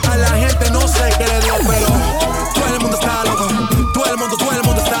prendió, a la gente no sé qué le dio, pero todo el mundo está loco, todo el mundo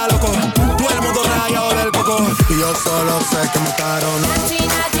está loco, todo el mundo rayado del coco, y yo solo sé que mataron.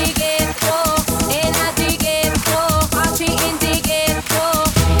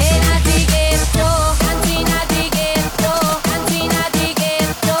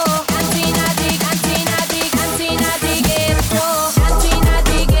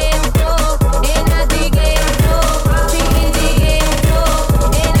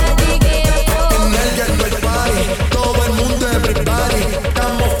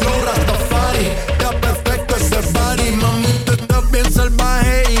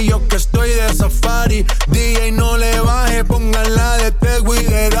 DJ no le baje, pónganla de Tego y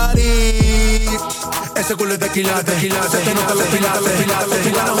de Daddy. Ese culo es de quilate, se te nota los pilates.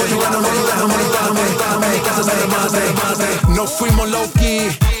 Tu gano, no lo dejamos ni mi casa se remate. No fuimos low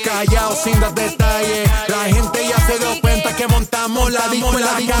key, callados sin dar detalles. La gente ya se dio cuenta que montamos la disco en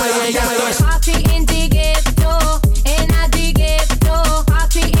la calle. Ya esto es Party in the ghetto, in the ghetto.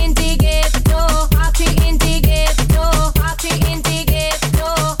 Party in the ghetto, party in the ghetto, party in the ghetto,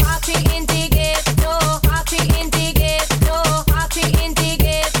 party in the ghetto, party in the ghetto, party in the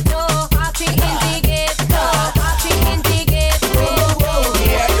ghetto, party in the ghetto, party in the ghetto.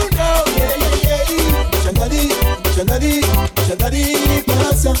 Yeah, you know, yeah. Chandali,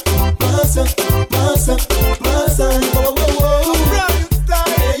 pasa.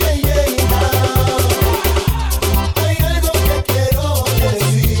 Hay algo que quiero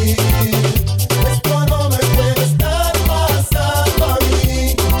decir. Esto no me puede estar pasando a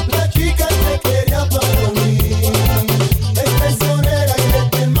mí. La chica te quería para mí. Es traicionera y le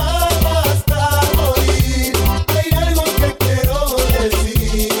quemaba hasta morir. Hay algo que quiero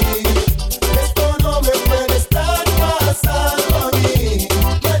decir. Esto no me puede estar pasando a mí.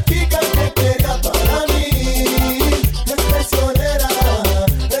 La chica te quería para mí. Es traicionera y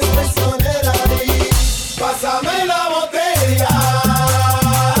pásame la botella.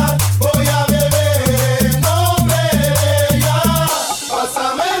 Voy a beber en nombre de ella.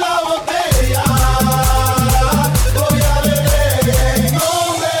 Pásame la botella. Voy a beber en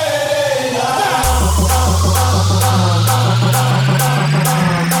nombre de ella.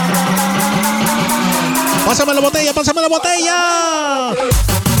 Pásame la botella.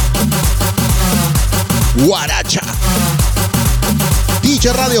 Guaracha.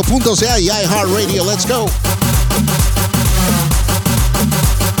 DJRadio.ca y iHeartRadio. Let's go.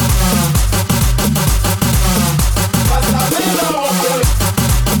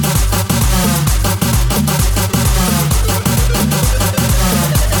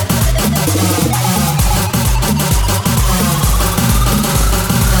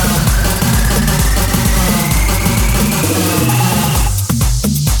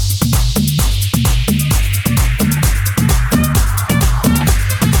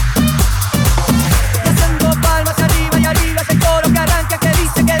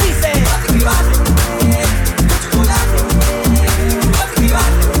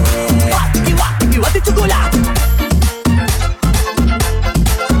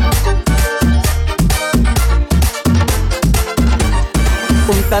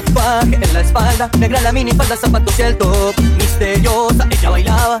 negra, la minifalda, zapatos y el top. Misteriosa, ella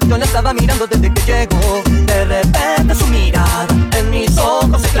bailaba, yo la estaba mirando desde que llegó. De repente su mirada en mis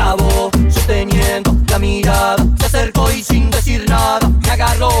ojos se clavó, sosteniendo la mirada, se acercó y sin decir nada me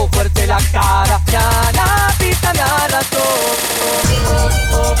agarró fuerte la cara, ya la pista me arrastró.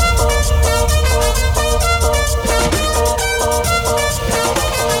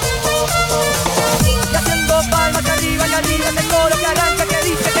 Y haciendo palmas que arriba y arriba este coro que arranca, que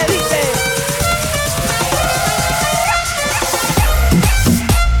dice, que dice.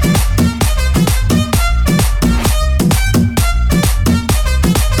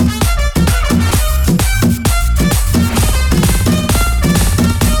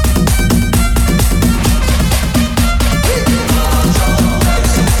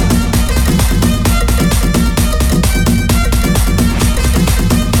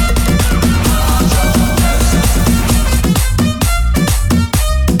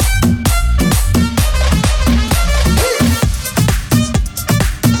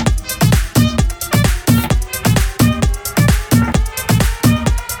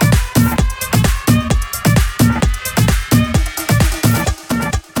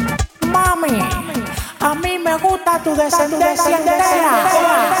 Tu descendencia entera.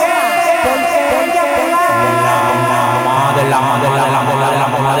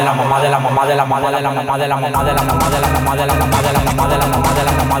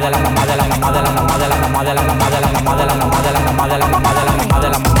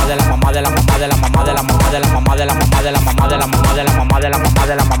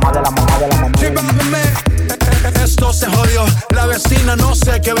 Esto se jodió, la vecina no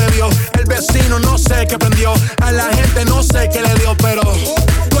sé qué bebió, el vecino no sé qué prendió, a la gente no sé qué le dio, pero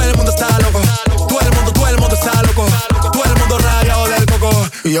todo el mundo está loco, todo el mundo está loco, todo el mundo rayado del coco,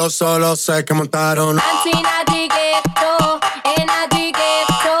 y yo solo sé que montaron.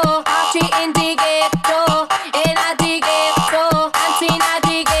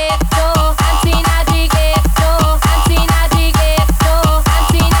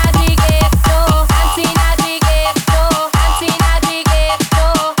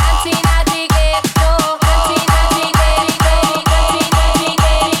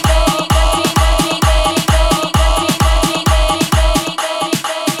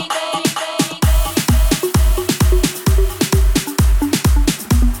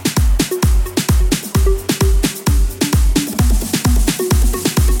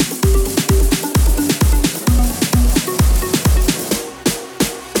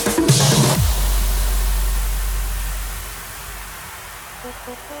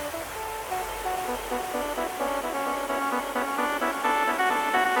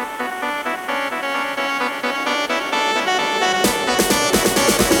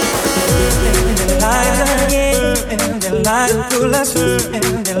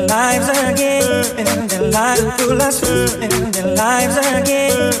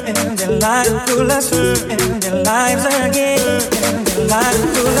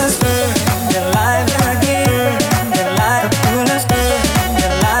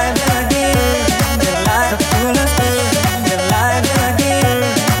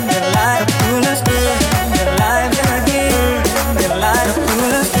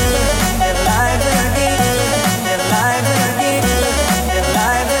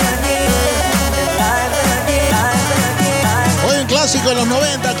 De los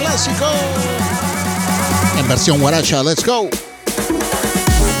 90, clásico en versión guaracha. Let's go.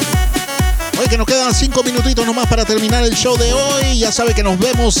 Hoy que nos quedan 5 minutitos nomás para terminar el show de hoy. Ya sabe que nos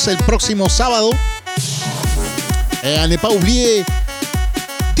vemos el próximo sábado. À ne pas oublier,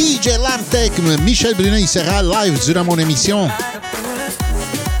 DJ Lamtech, Michel Brunet sera live durant mon émission.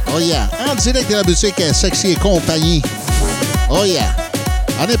 Oh yeah, en direct de la boutique Sexy et compagnie. Oh yeah.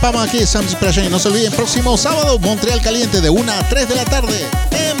 A ne pas manquer samedi prochain. No se olviden, próximo sábado, Montreal Caliente de 1 a 3 de la tarde.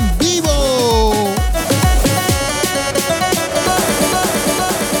 En vivo.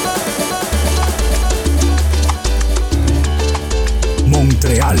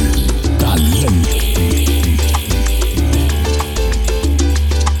 Montreal Caliente.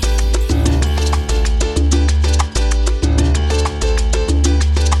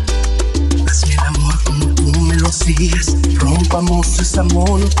 Hazme el amor como tú me lo hacías. Rompamos esa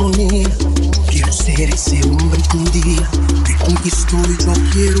monotonía. Quiero ser ese hombre que un día te conquistó y yo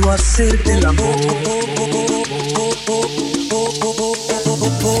quiero hacerte el amor.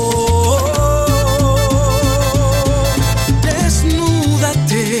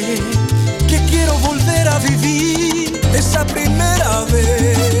 Desnúdate, que quiero volver a vivir esa primera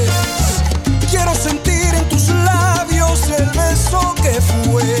vez. Quiero sentir en tus labios el beso que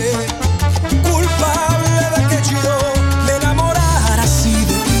fue culpable de que yo me enamorara así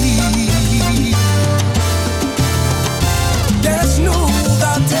de ti.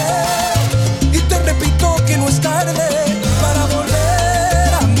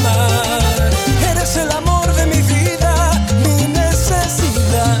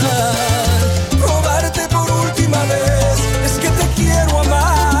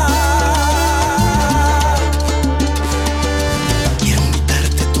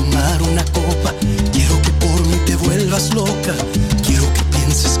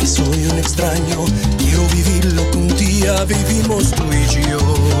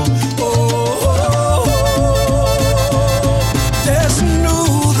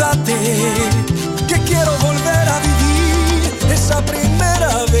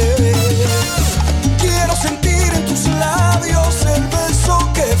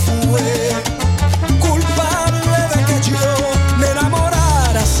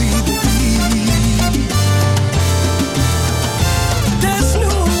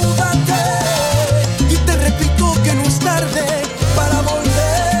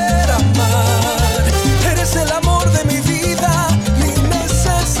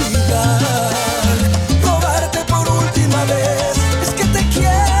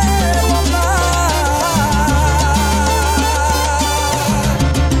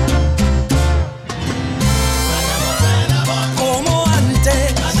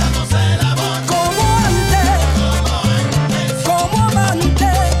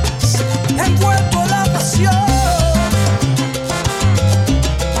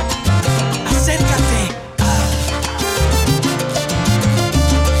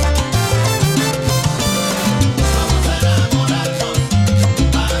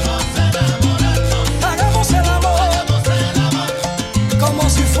 como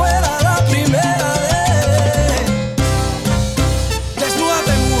si fuera la primera vez.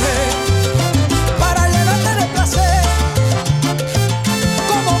 Desnúdate, mujer, para llenarte de placer,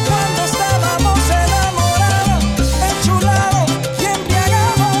 como cuando estábamos enamorados, enchulados y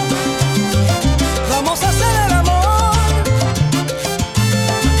embriagados. Vamos a hacer el amor.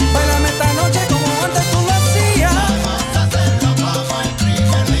 Báilame esta noche como antes tú lo hacías. Vamos a hacerlo como el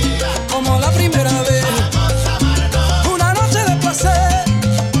primer día. Como la primera vez. Una noche de placer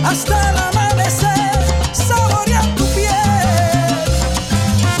hasta el amanecer. Saborear tu piel.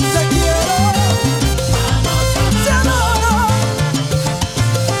 Te quiero, te adoro.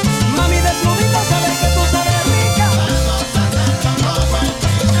 Mami desnudita, sabes que tú sabes rica.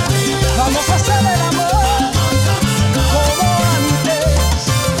 Vamos a hacer el amor como antes.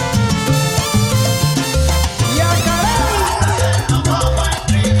 Y a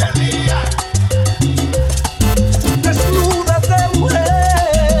desnúdate, mujer.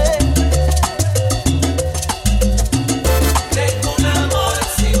 Tengo un amor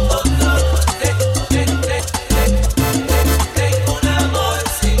sin control. Tengo un amor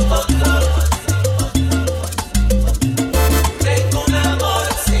sin control. Tengo un amor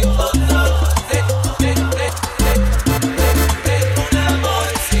sin control. Tengo un amor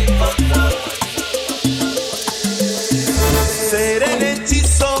sin control. Ser el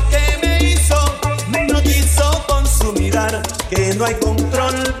hechizo que me hizo, me hipnotizó con su mirar, que no hay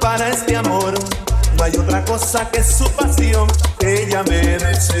control para este amor. No hay otra cosa que su pasión, ella me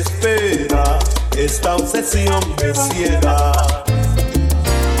desespera, esta obsesión me ciega.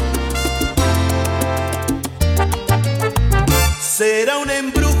 Será un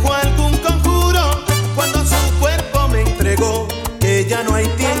embrujo, algún conjuro, cuando su cuerpo me entregó, que ya no hay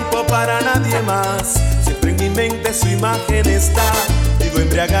tiempo para nadie más. Siempre en mi mente su imagen está, vivo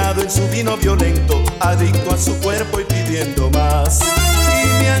embriagado en su vino violento, adicto a su cuerpo y pidiendo más. Y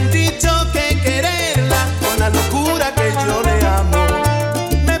me han dicho que quererla, con la locura que yo le amo,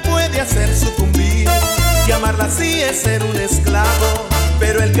 me puede hacer sucumbir, que amarla así es ser un esclavo.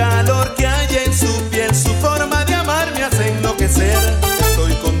 Pero el calor que hay en su piel, su forma de amar me hace enloquecer.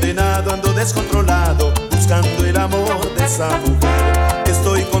 Estoy condenado, ando descontrolado, buscando el amor de esa mujer.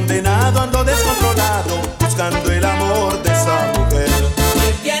 Estoy condenado, ando descontrolado, buscando el amor de esa mujer.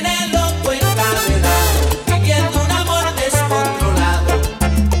 Me tiene loco encadenado, viviendo un amor descontrolado.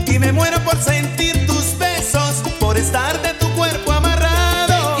 Y me muero por sentir tus besos, por estar de tu cuerpo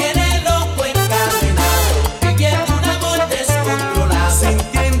amarrado. Me tiene loco encadenado, viviendo un amor descontrolado.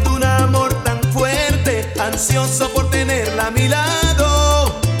 Sintiendo un amor tan fuerte, ansioso por tenerla a mi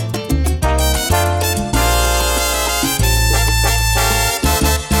lado.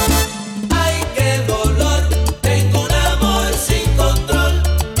 Ay, qué dolor, tengo un amor sin control.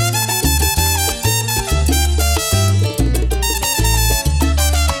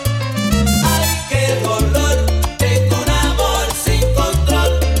 Ay, qué dolor, tengo un amor sin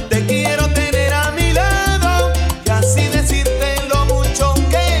control. Te quiero tener a mi lado y así decirte lo mucho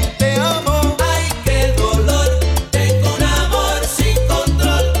que te amo. Ay, qué dolor, tengo un amor sin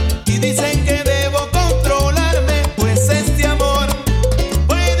control. Y dicen que debo controlarme, pues este amor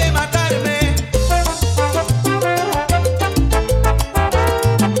puede matarme.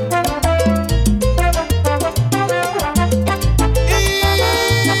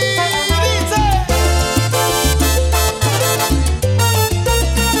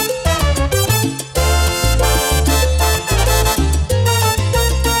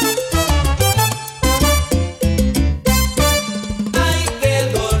 Ay, qué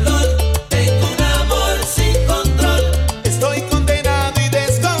dolor, tengo un amor sin control. Estoy condenado y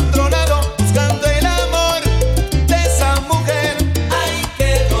descontrolado, buscando el amor de esa mujer. Ay,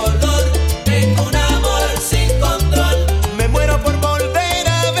 qué dolor, tengo un amor sin control. Me muero por volver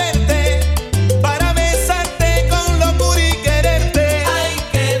a verte, para besarte con locura y quererte. Ay,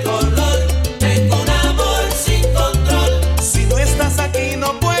 qué dolor, tengo un amor sin control. Si no estás aquí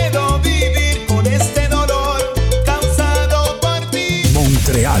no puedo vivir con este dolor causado por ti.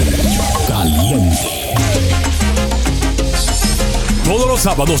 Montreal Caliente. Todos los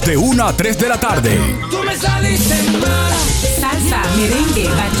sábados de 1 a 3 de la tarde. Tú me saliste mala. Salsa, merengue,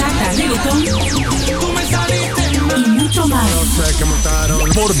 bachata, reggaetón Tú me saliste mala. y mucho más.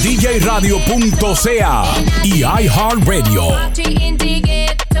 Por DJRadio.ca y iHeartRadio.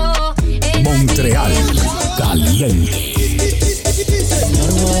 Montreal Caliente.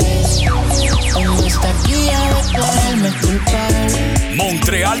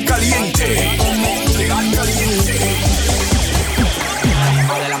 Montreal Caliente. Montreal Caliente.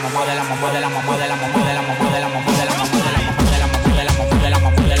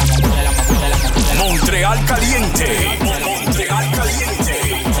 Montreal Caliente. Montreal Caliente.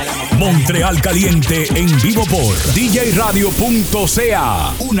 Montreal Caliente en vivo por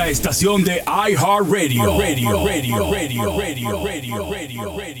djradio.ca, una estación de iHeartRadio. Radio.